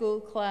Sunday school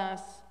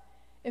class,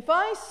 "If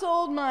I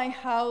sold my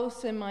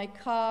house and my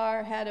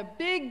car, had a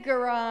big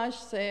garage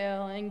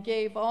sale, and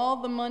gave all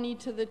the money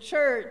to the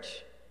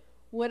church,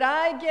 would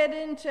I get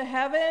into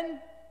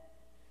heaven?"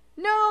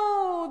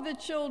 "No," the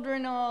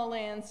children all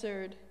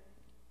answered.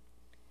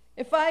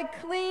 "If I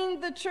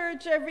cleaned the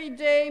church every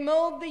day,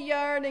 mowed the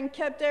yard, and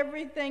kept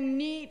everything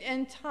neat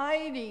and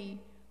tidy,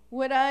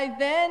 would I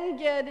then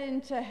get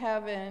into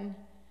heaven?"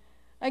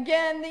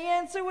 Again, the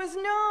answer was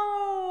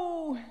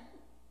no.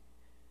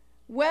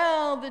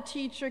 "Well," the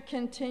teacher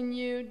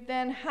continued,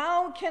 "then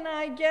how can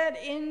I get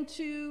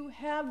into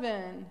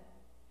heaven?"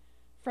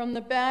 From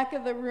the back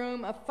of the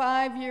room, a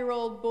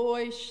 5-year-old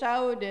boy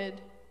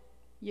shouted,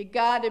 "You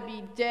gotta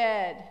be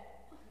dead."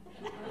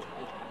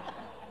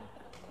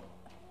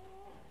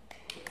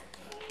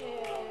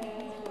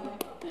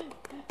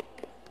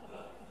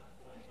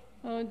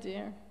 Oh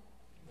dear.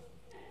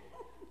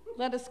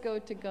 Let us go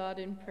to God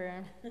in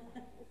prayer.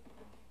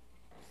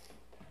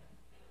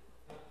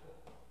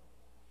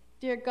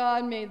 Dear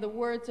God, may the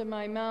words of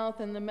my mouth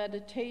and the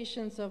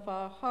meditations of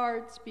our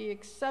hearts be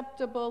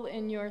acceptable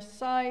in your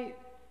sight,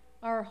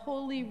 our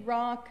holy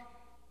rock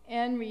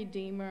and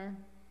redeemer.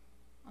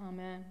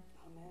 Amen.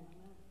 Amen.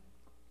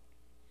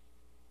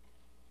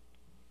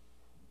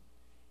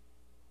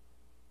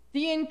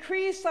 The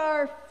increase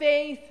our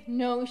faith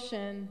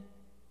notion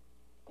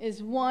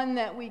is one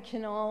that we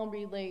can all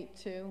relate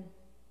to.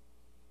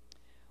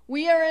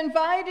 We are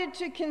invited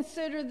to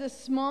consider the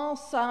small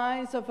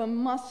size of a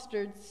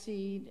mustard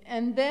seed,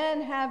 and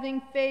then having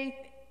faith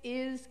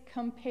is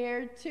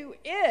compared to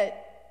it.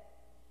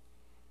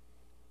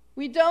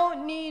 We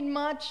don't need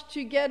much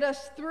to get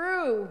us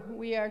through,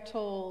 we are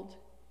told.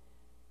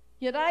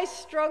 Yet I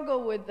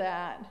struggle with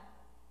that.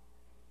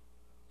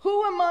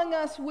 Who among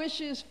us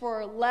wishes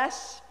for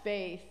less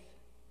faith?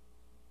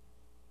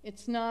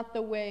 It's not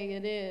the way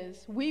it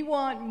is. We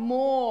want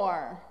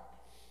more.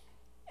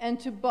 And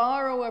to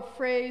borrow a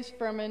phrase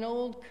from an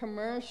old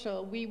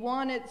commercial, we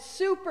want it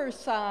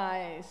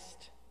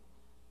supersized.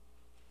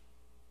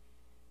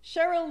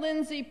 Cheryl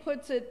Lindsay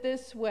puts it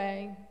this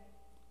way: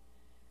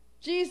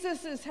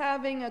 Jesus is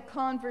having a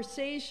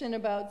conversation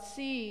about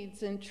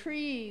seeds and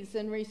trees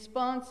in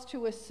response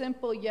to a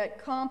simple yet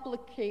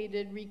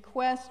complicated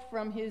request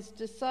from his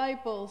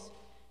disciples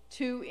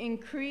to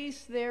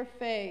increase their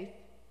faith.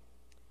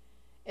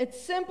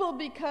 It's simple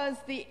because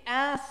the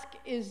ask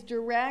is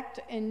direct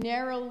and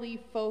narrowly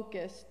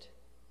focused.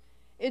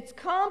 It's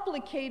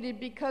complicated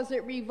because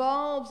it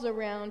revolves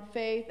around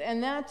faith,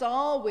 and that's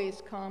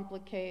always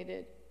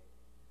complicated.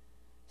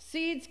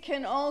 Seeds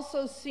can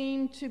also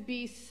seem to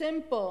be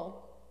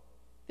simple.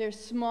 They're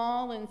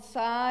small in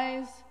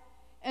size,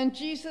 and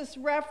Jesus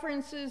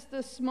references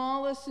the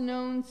smallest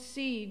known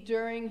seed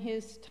during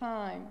his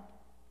time.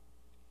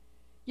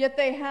 Yet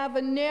they have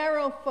a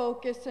narrow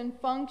focus and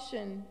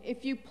function.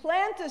 If you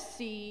plant a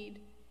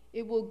seed,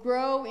 it will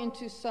grow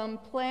into some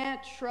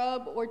plant,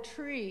 shrub, or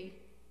tree.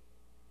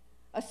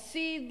 A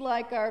seed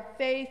like our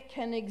faith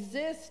can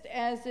exist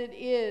as it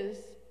is,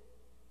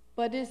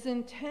 but is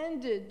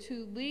intended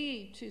to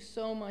lead to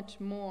so much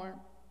more.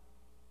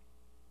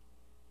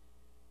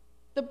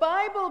 The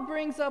Bible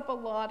brings up a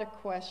lot of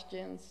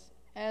questions,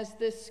 as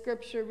this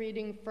scripture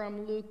reading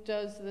from Luke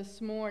does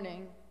this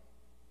morning.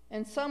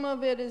 And some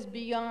of it is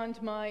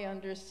beyond my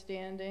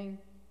understanding.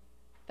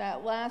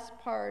 That last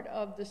part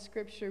of the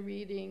scripture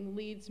reading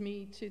leads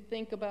me to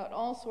think about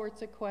all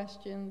sorts of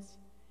questions,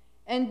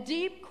 and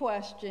deep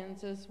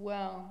questions as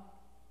well.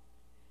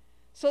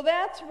 So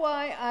that's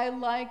why I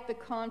like the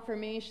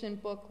confirmation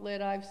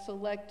booklet I've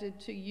selected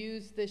to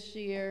use this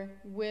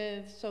year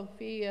with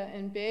Sophia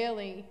and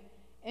Bailey,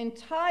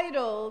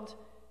 entitled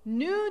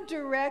New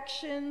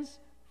Directions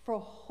for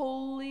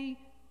Holy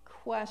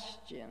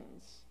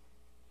Questions.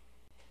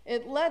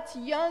 It lets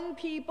young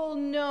people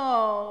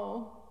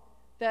know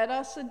that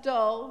us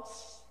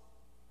adults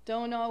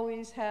don't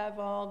always have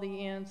all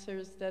the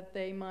answers that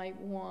they might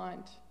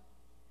want.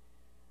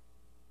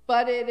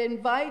 But it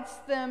invites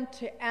them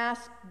to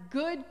ask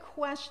good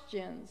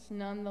questions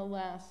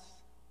nonetheless,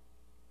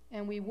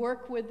 and we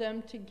work with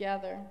them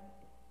together.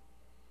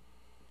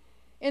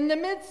 In the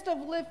midst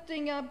of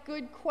lifting up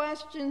good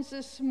questions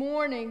this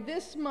morning,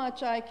 this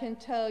much I can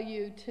tell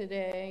you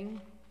today.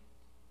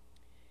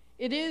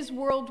 It is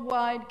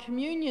Worldwide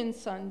Communion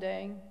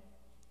Sunday.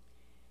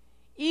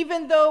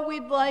 Even though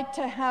we'd like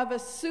to have a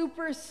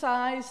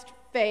supersized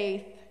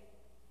faith,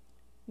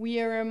 We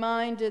are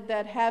reminded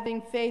that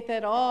having faith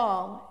at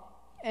all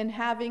and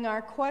having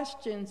our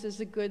questions is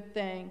a good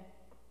thing.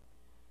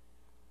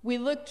 We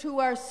look to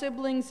our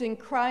siblings in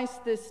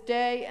Christ this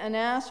day and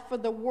ask for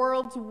the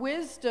world's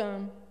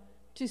wisdom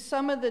to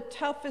some of the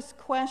toughest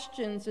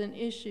questions and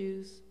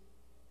issues.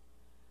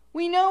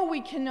 We know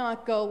we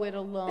cannot go it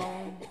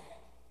alone,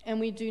 and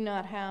we do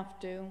not have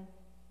to.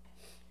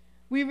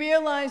 We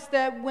realize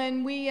that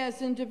when we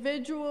as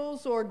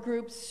individuals or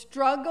groups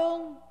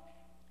struggle,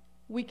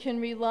 we can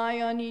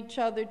rely on each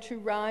other to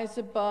rise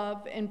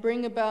above and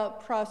bring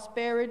about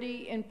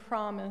prosperity and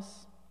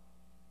promise.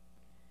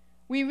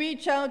 We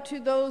reach out to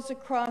those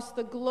across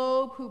the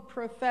globe who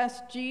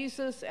profess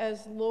Jesus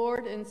as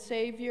Lord and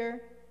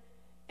Savior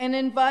and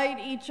invite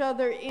each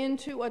other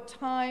into a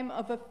time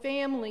of a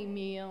family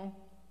meal.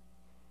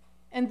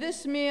 And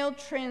this meal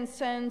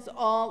transcends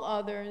all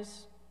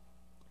others.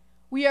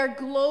 We are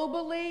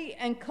globally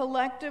and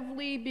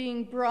collectively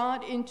being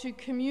brought into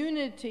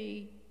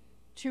community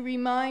to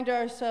remind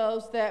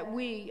ourselves that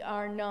we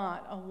are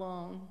not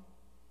alone.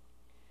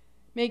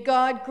 May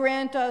God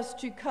grant us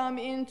to come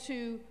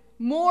into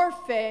more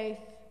faith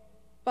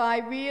by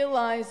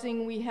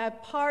realizing we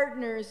have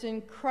partners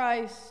in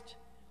Christ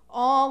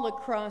all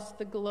across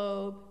the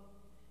globe,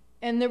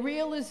 and the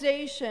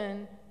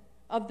realization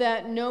of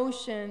that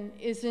notion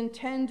is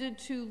intended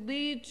to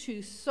lead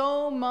to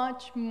so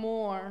much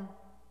more.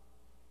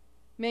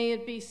 May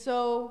it be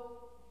so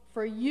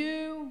for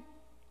you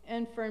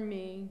and for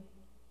me.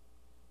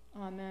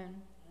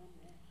 Amen.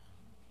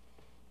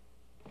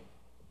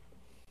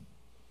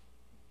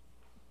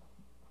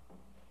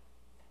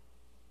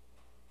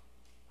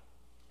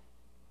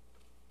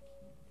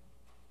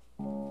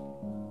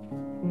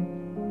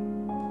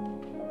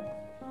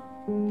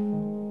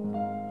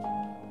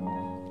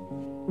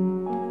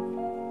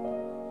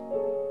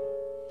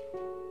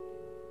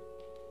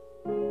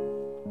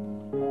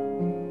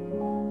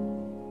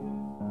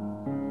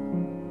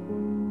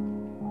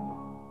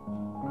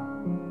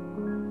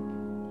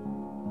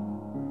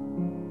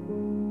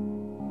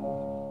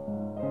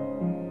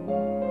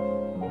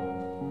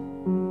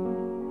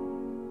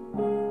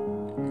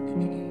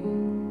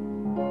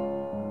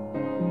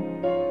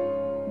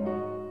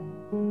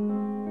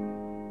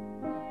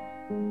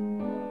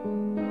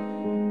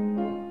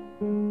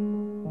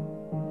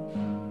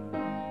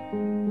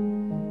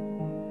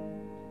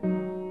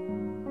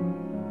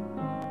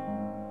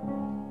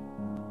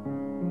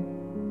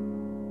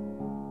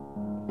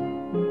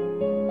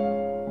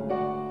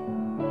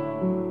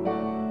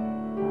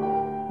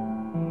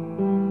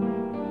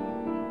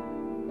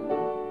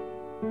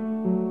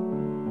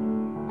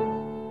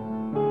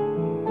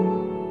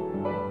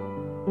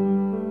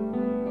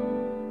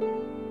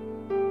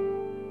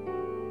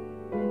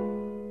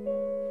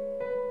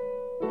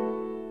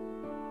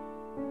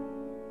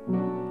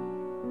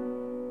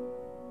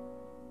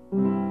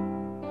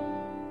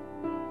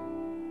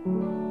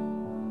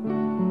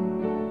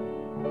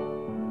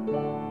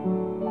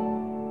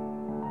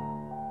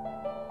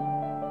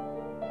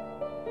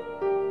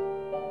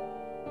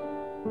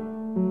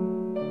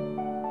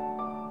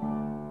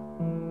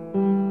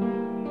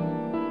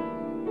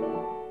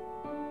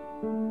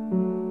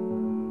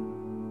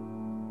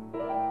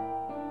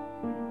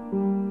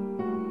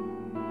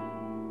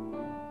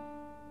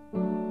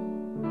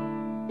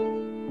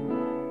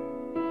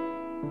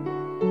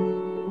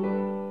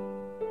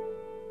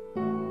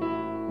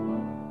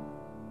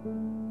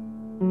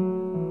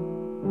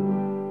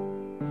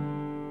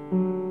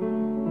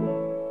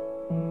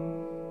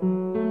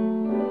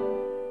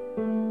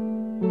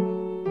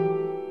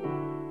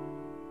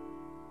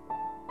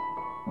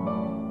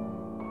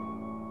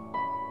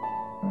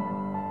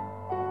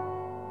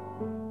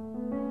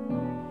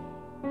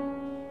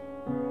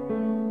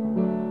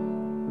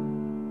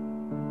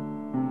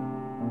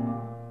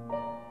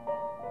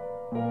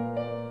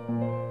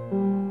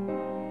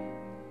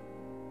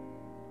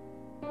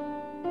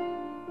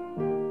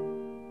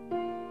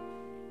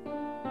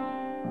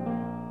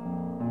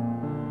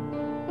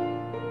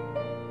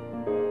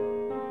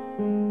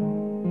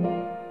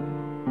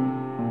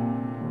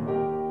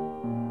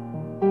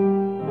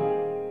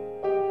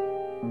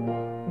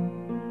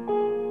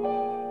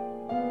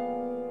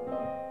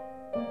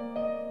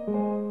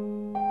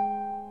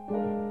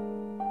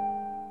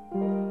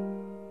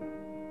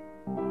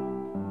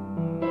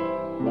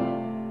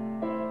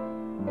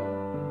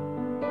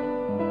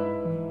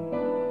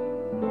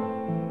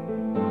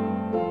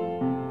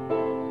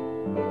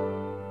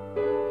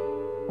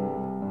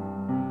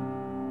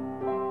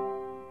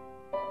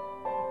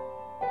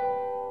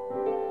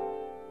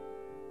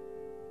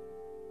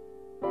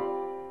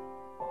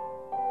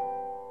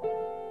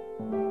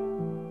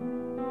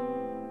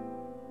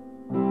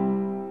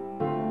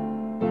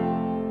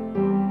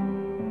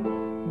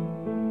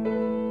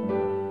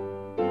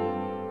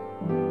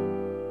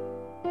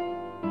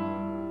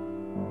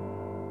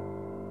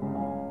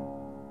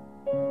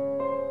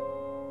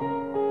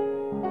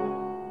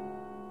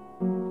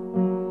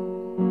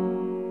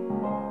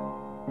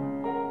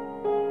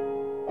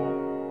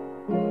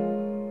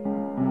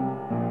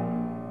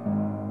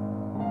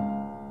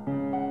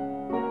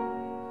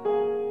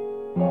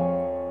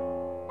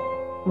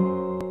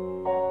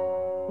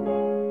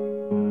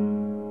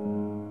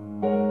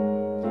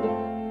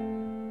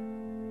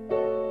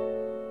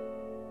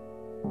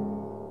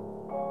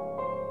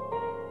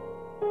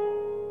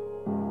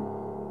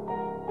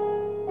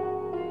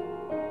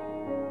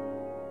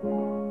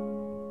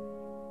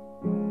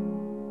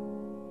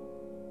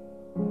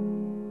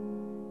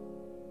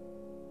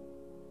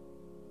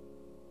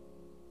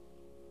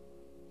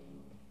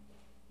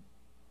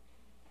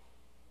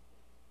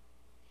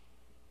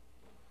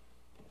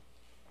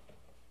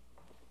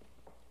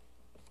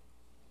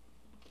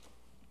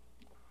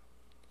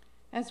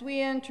 as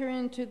we enter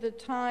into the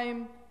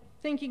time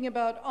thinking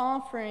about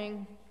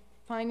offering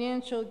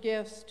financial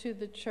gifts to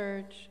the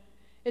church,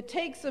 it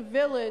takes a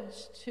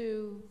village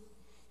to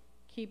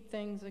keep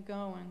things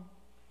a-going.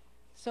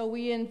 So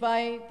we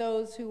invite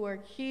those who are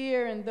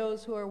here and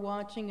those who are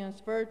watching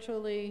us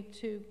virtually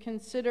to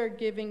consider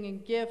giving a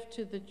gift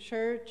to the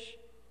church.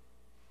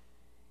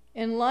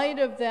 In light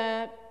of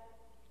that,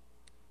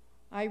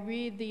 I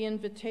read the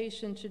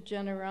invitation to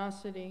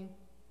generosity.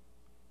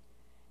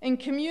 In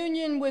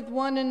communion with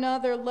one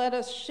another, let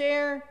us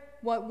share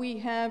what we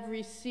have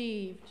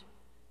received,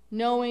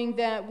 knowing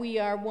that we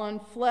are one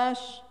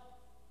flesh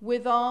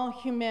with all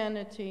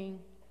humanity.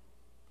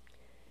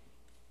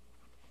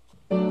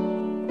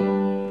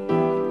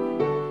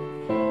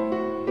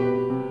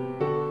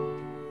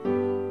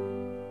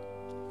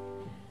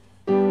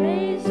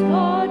 Praise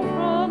God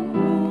from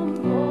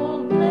whom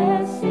all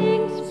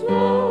blessings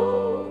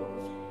flow.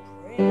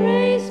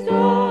 Praise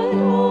God,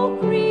 all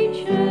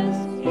creatures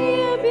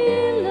here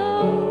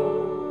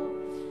below.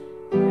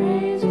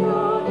 Praise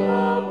God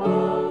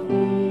above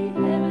the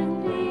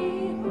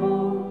heavenly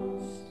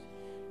host.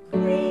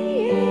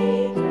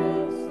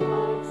 Creators,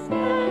 gods,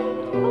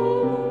 and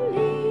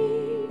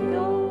Holy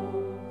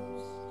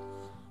Ghost.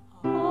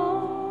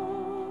 Amen.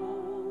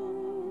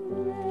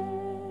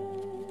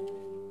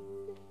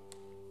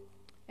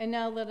 And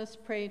now let us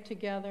pray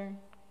together.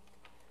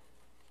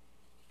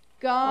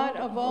 God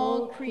of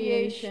all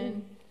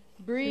creation,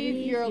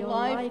 breathe your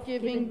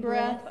life-giving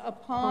breath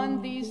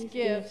upon these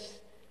gifts,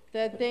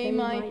 that they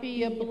might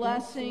be a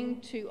blessing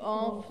to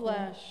all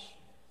flesh.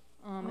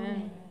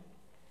 Amen.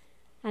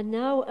 And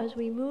now, as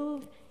we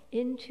move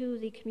into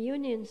the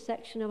communion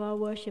section of our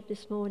worship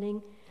this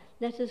morning,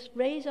 let us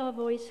raise our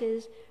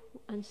voices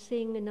and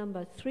sing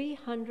number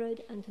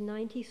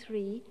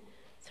 393,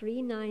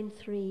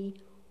 393,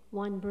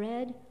 One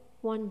Bread,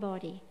 One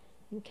Body.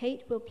 And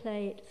Kate will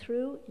play it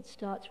through. It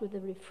starts with the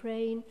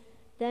refrain,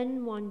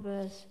 then one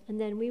verse, and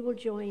then we will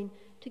join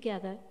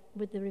together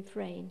with the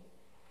refrain.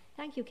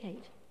 Thank you,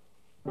 Kate.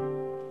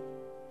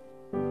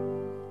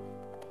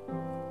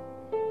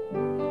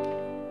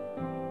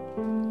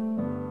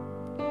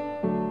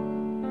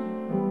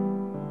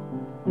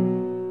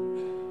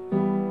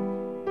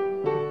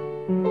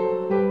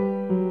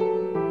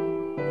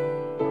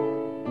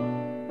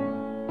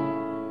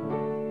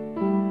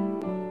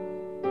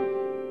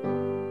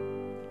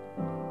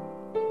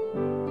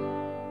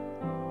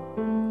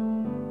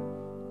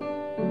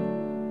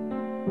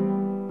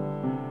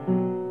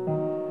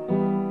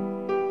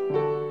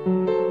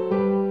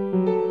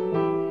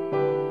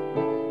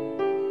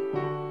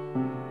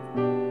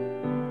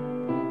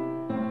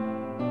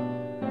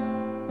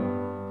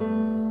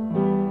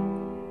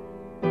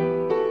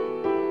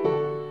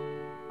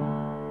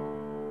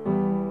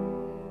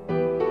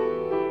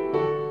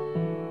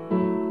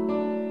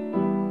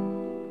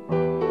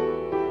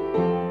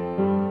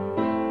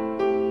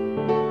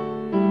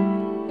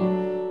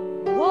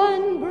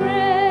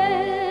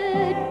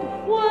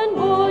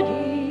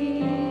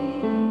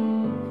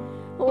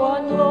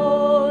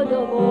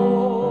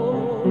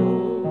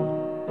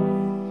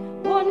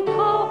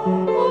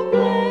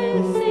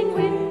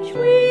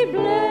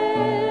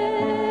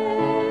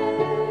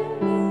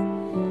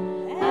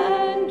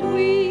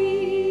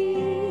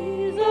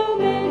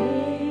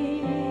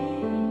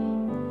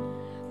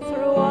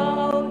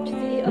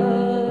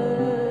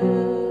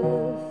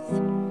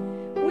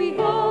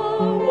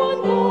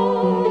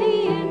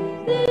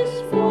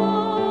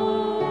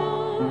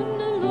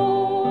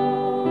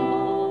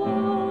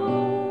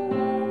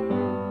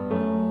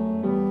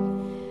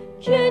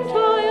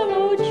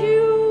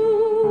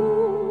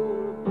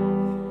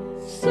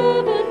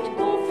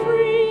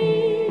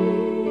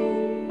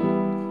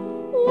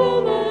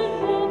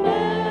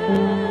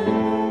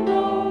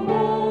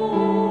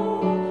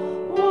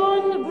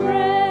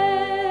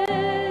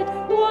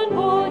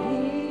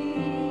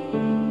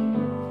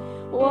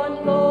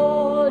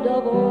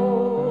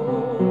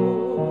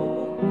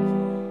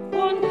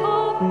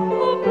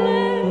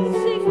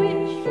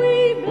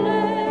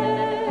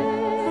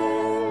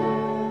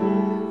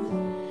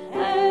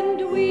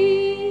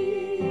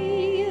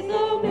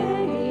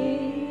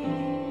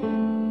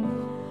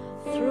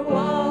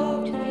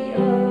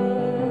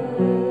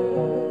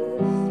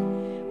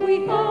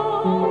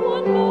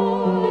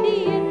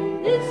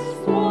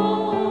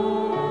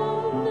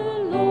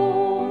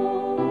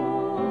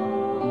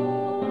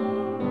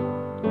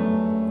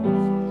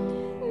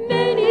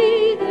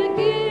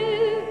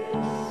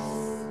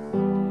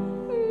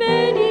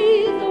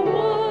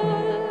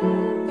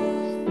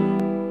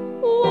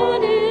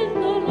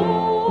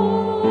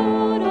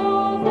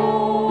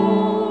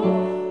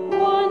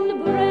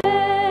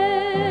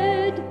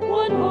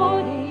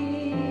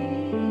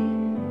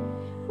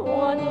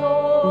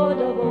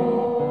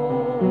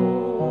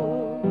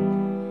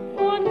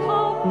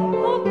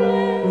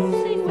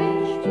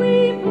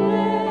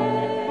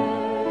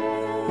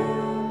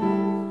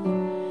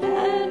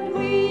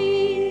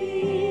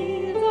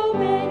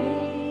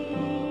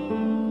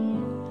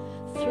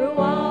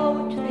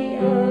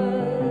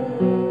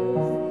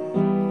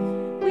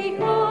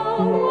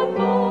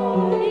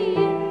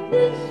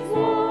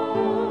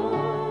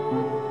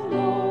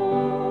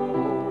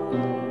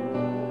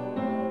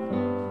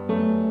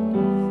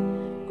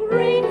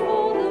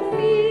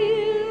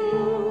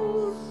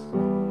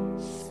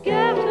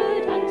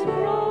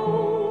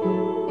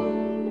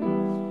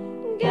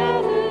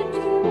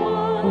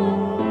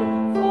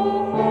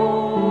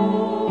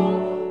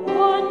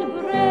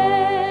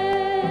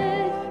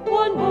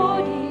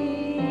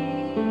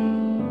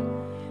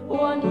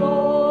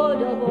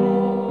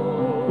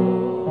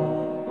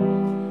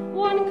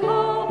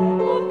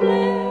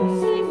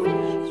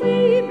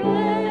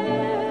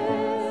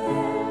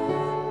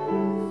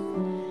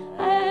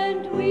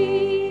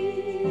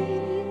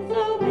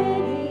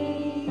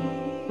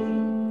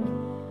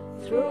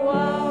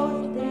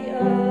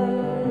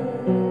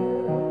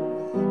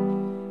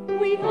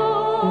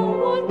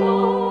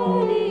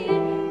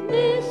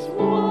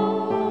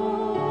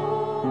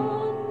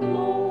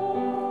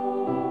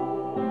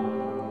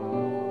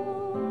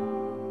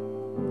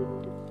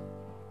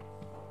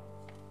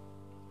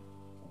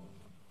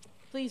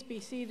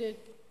 be seated.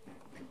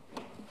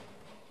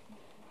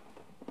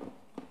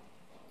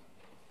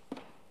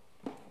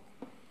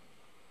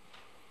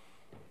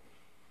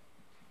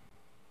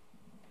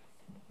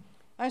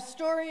 Our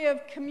story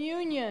of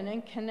communion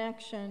and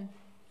connection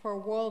for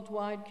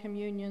Worldwide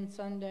Communion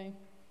Sunday.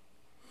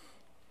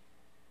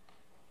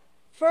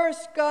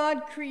 First,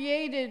 God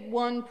created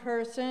one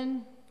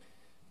person,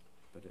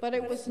 but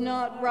it was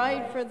not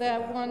right for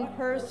that one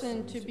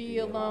person to be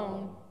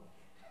alone.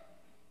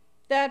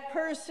 That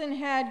person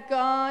had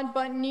God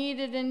but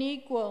needed an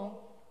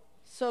equal,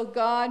 so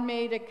God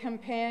made a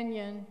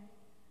companion.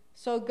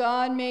 So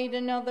God made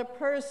another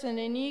person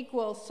an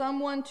equal,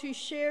 someone to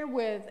share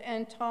with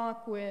and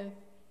talk with.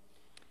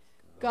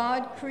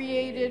 God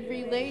created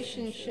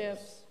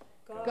relationships.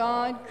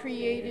 God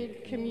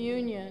created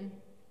communion.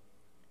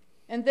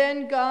 And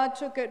then God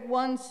took it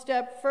one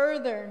step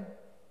further.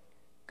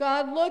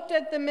 God looked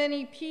at the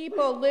many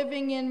people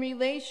living in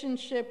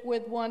relationship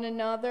with one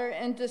another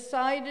and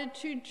decided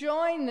to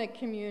join the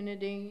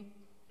community.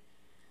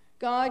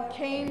 God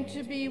came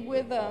to be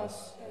with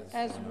us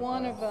as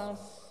one of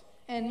us,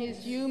 and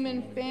his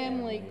human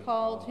family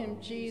called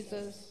him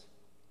Jesus.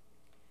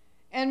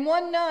 And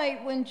one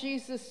night when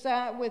Jesus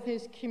sat with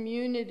his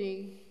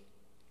community,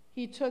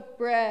 he took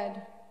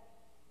bread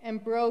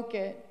and broke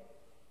it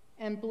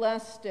and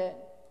blessed it,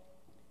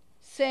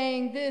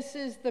 saying, "This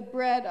is the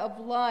bread of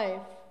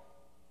life."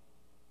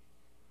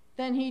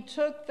 Then he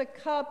took the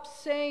cup,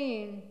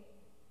 saying,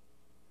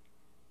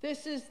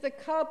 "This is the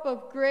cup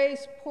of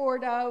grace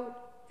poured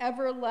out,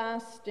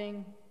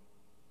 everlasting.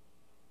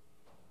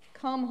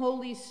 Come,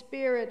 Holy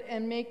Spirit,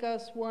 and make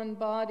us one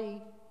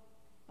body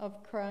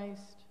of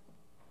Christ."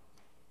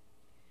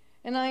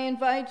 And I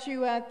invite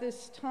you at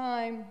this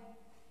time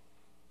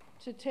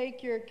to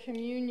take your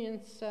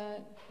communion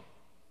set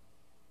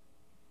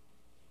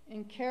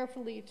and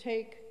carefully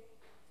take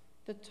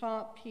the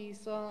top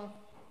piece off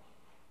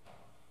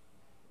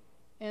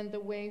and the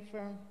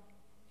wafer.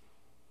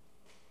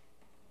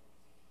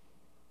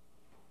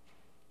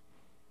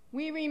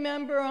 We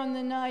remember on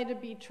the night of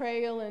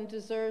betrayal and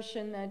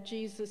desertion that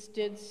Jesus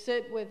did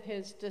sit with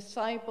his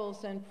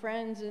disciples and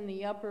friends in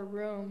the upper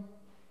room.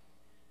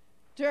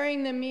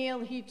 During the meal,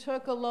 he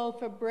took a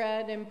loaf of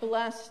bread and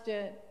blessed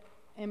it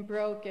and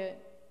broke it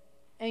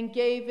and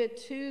gave it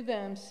to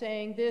them,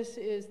 saying, "This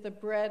is the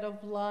bread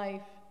of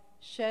life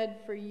shed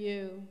for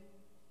you.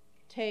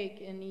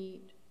 Take and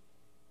eat."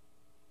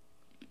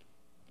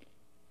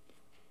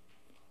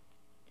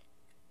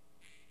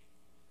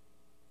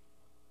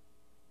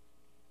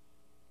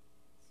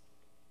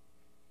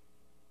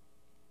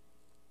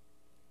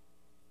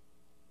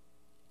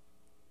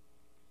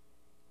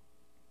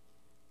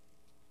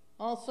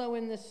 Also,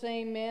 in the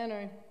same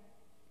manner,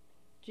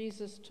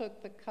 Jesus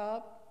took the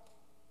cup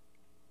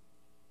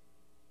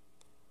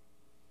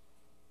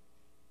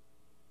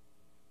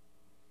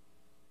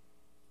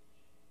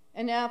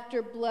and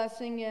after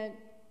blessing it,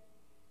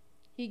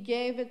 he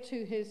gave it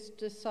to his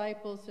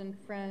disciples and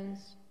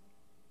friends.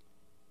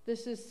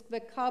 "This is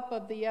the cup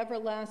of the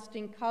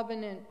everlasting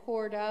covenant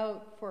poured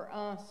out for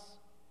us.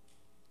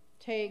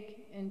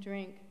 Take and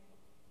drink."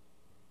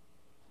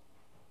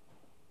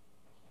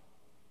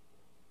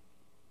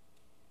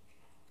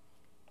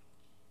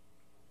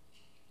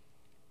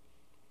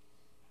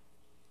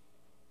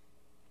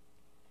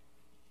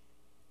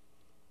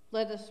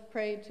 Let us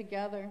pray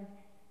together.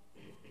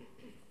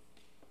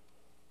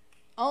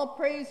 All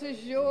praise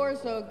is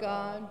yours, O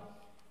God.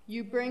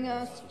 You bring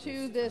us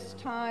to this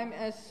time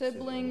as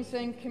siblings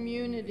and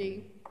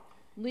community.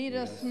 Lead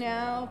us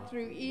now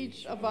through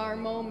each of our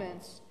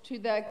moments to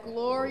that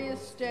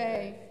glorious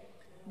day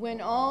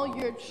when all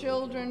your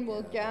children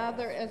will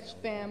gather as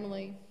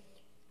family.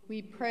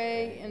 We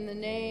pray in the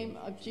name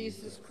of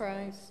Jesus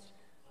Christ.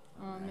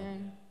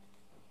 Amen.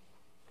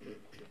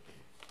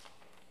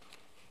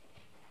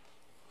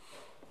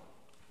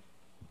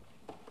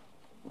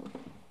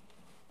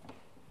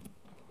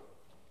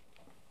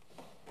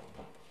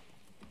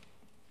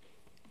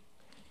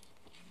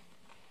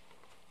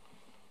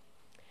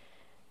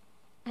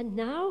 And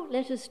now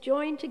let us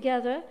join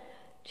together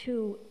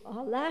to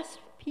our last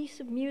piece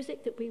of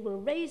music that we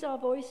will raise our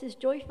voices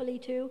joyfully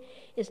to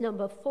is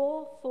number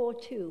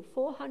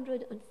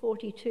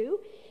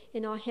 442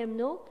 in our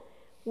hymnal,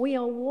 "We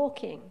Are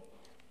Walking."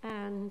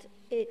 And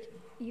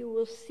you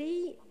will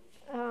see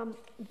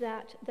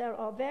that there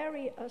are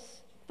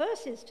various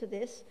verses to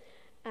this,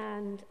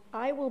 and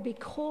I will be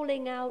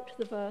calling out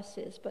the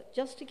verses, but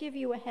just to give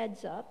you a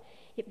heads up,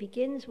 it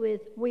begins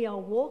with, "We are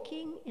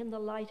walking in the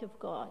light of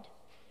God."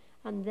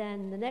 And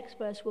then the next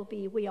verse will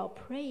be, "We are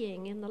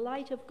praying in the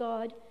light of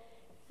God."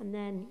 And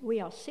then, "We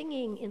are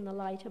singing in the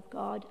light of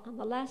God." And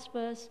the last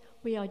verse,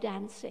 "We are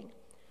dancing."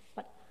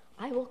 But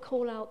I will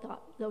call out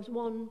those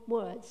one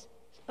words.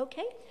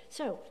 Okay?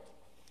 So,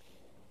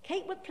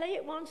 Kate would play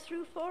it once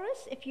through for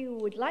us. If you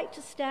would like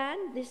to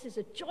stand, this is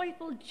a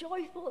joyful,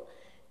 joyful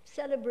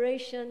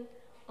celebration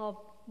of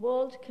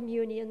World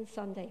Communion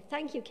Sunday.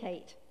 Thank you,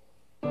 Kate.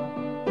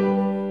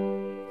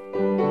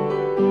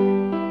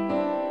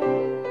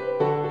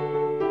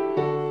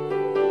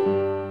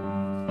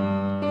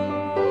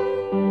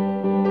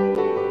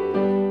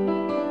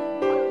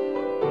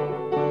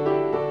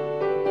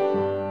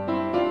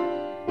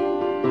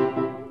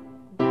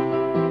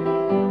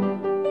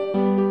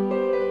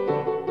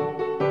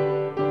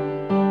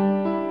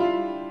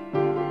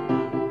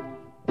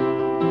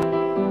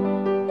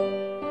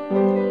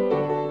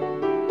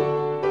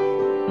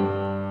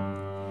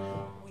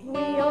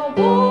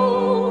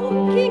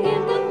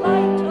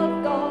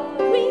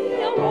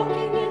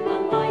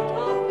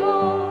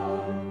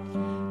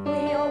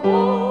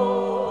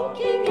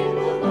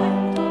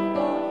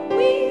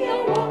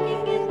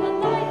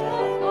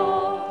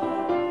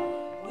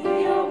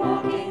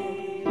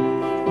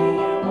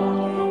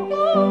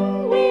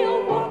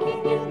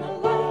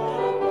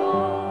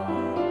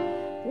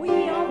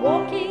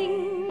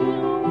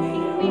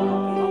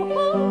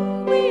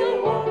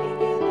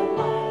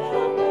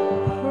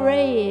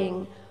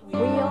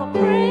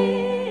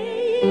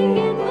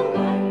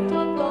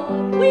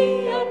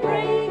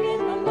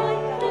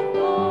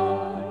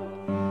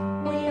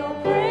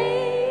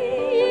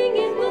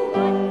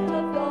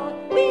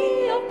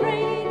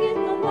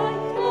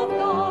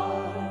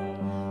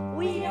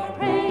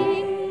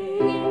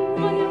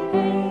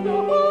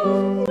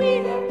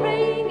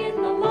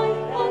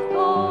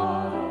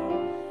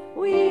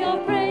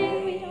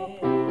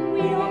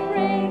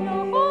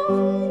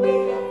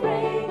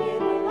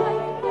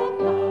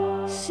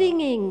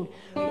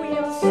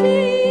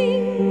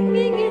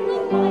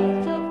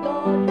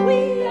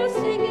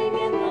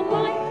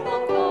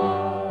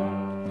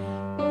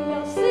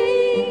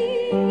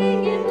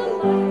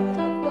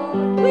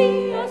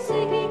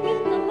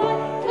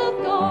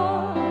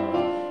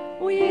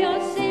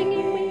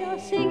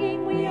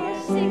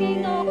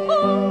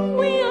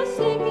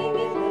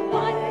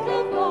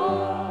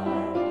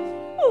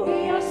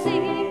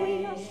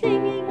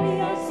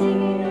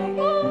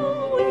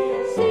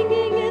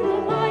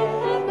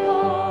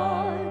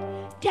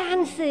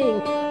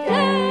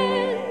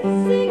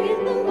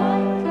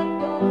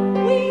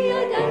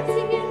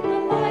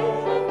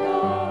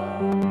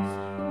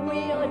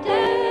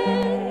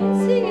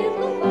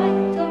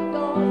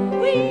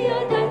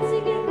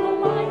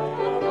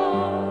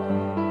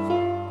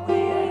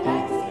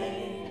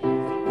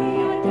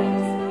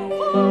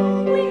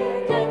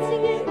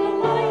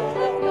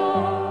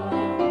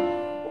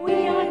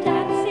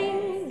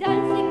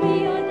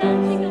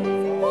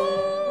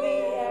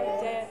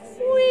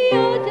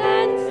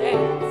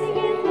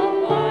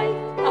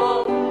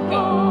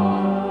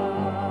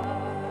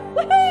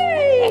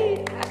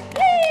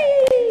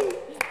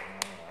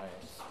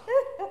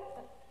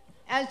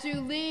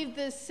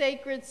 this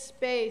sacred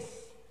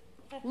space.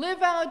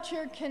 Live out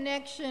your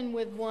connection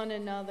with one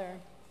another,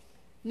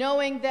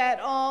 knowing that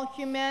all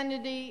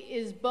humanity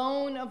is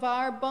bone of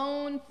our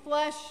bone,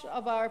 flesh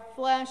of our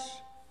flesh,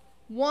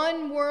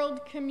 one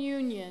world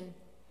communion.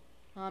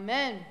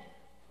 Amen.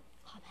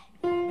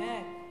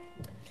 Amen.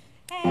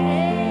 And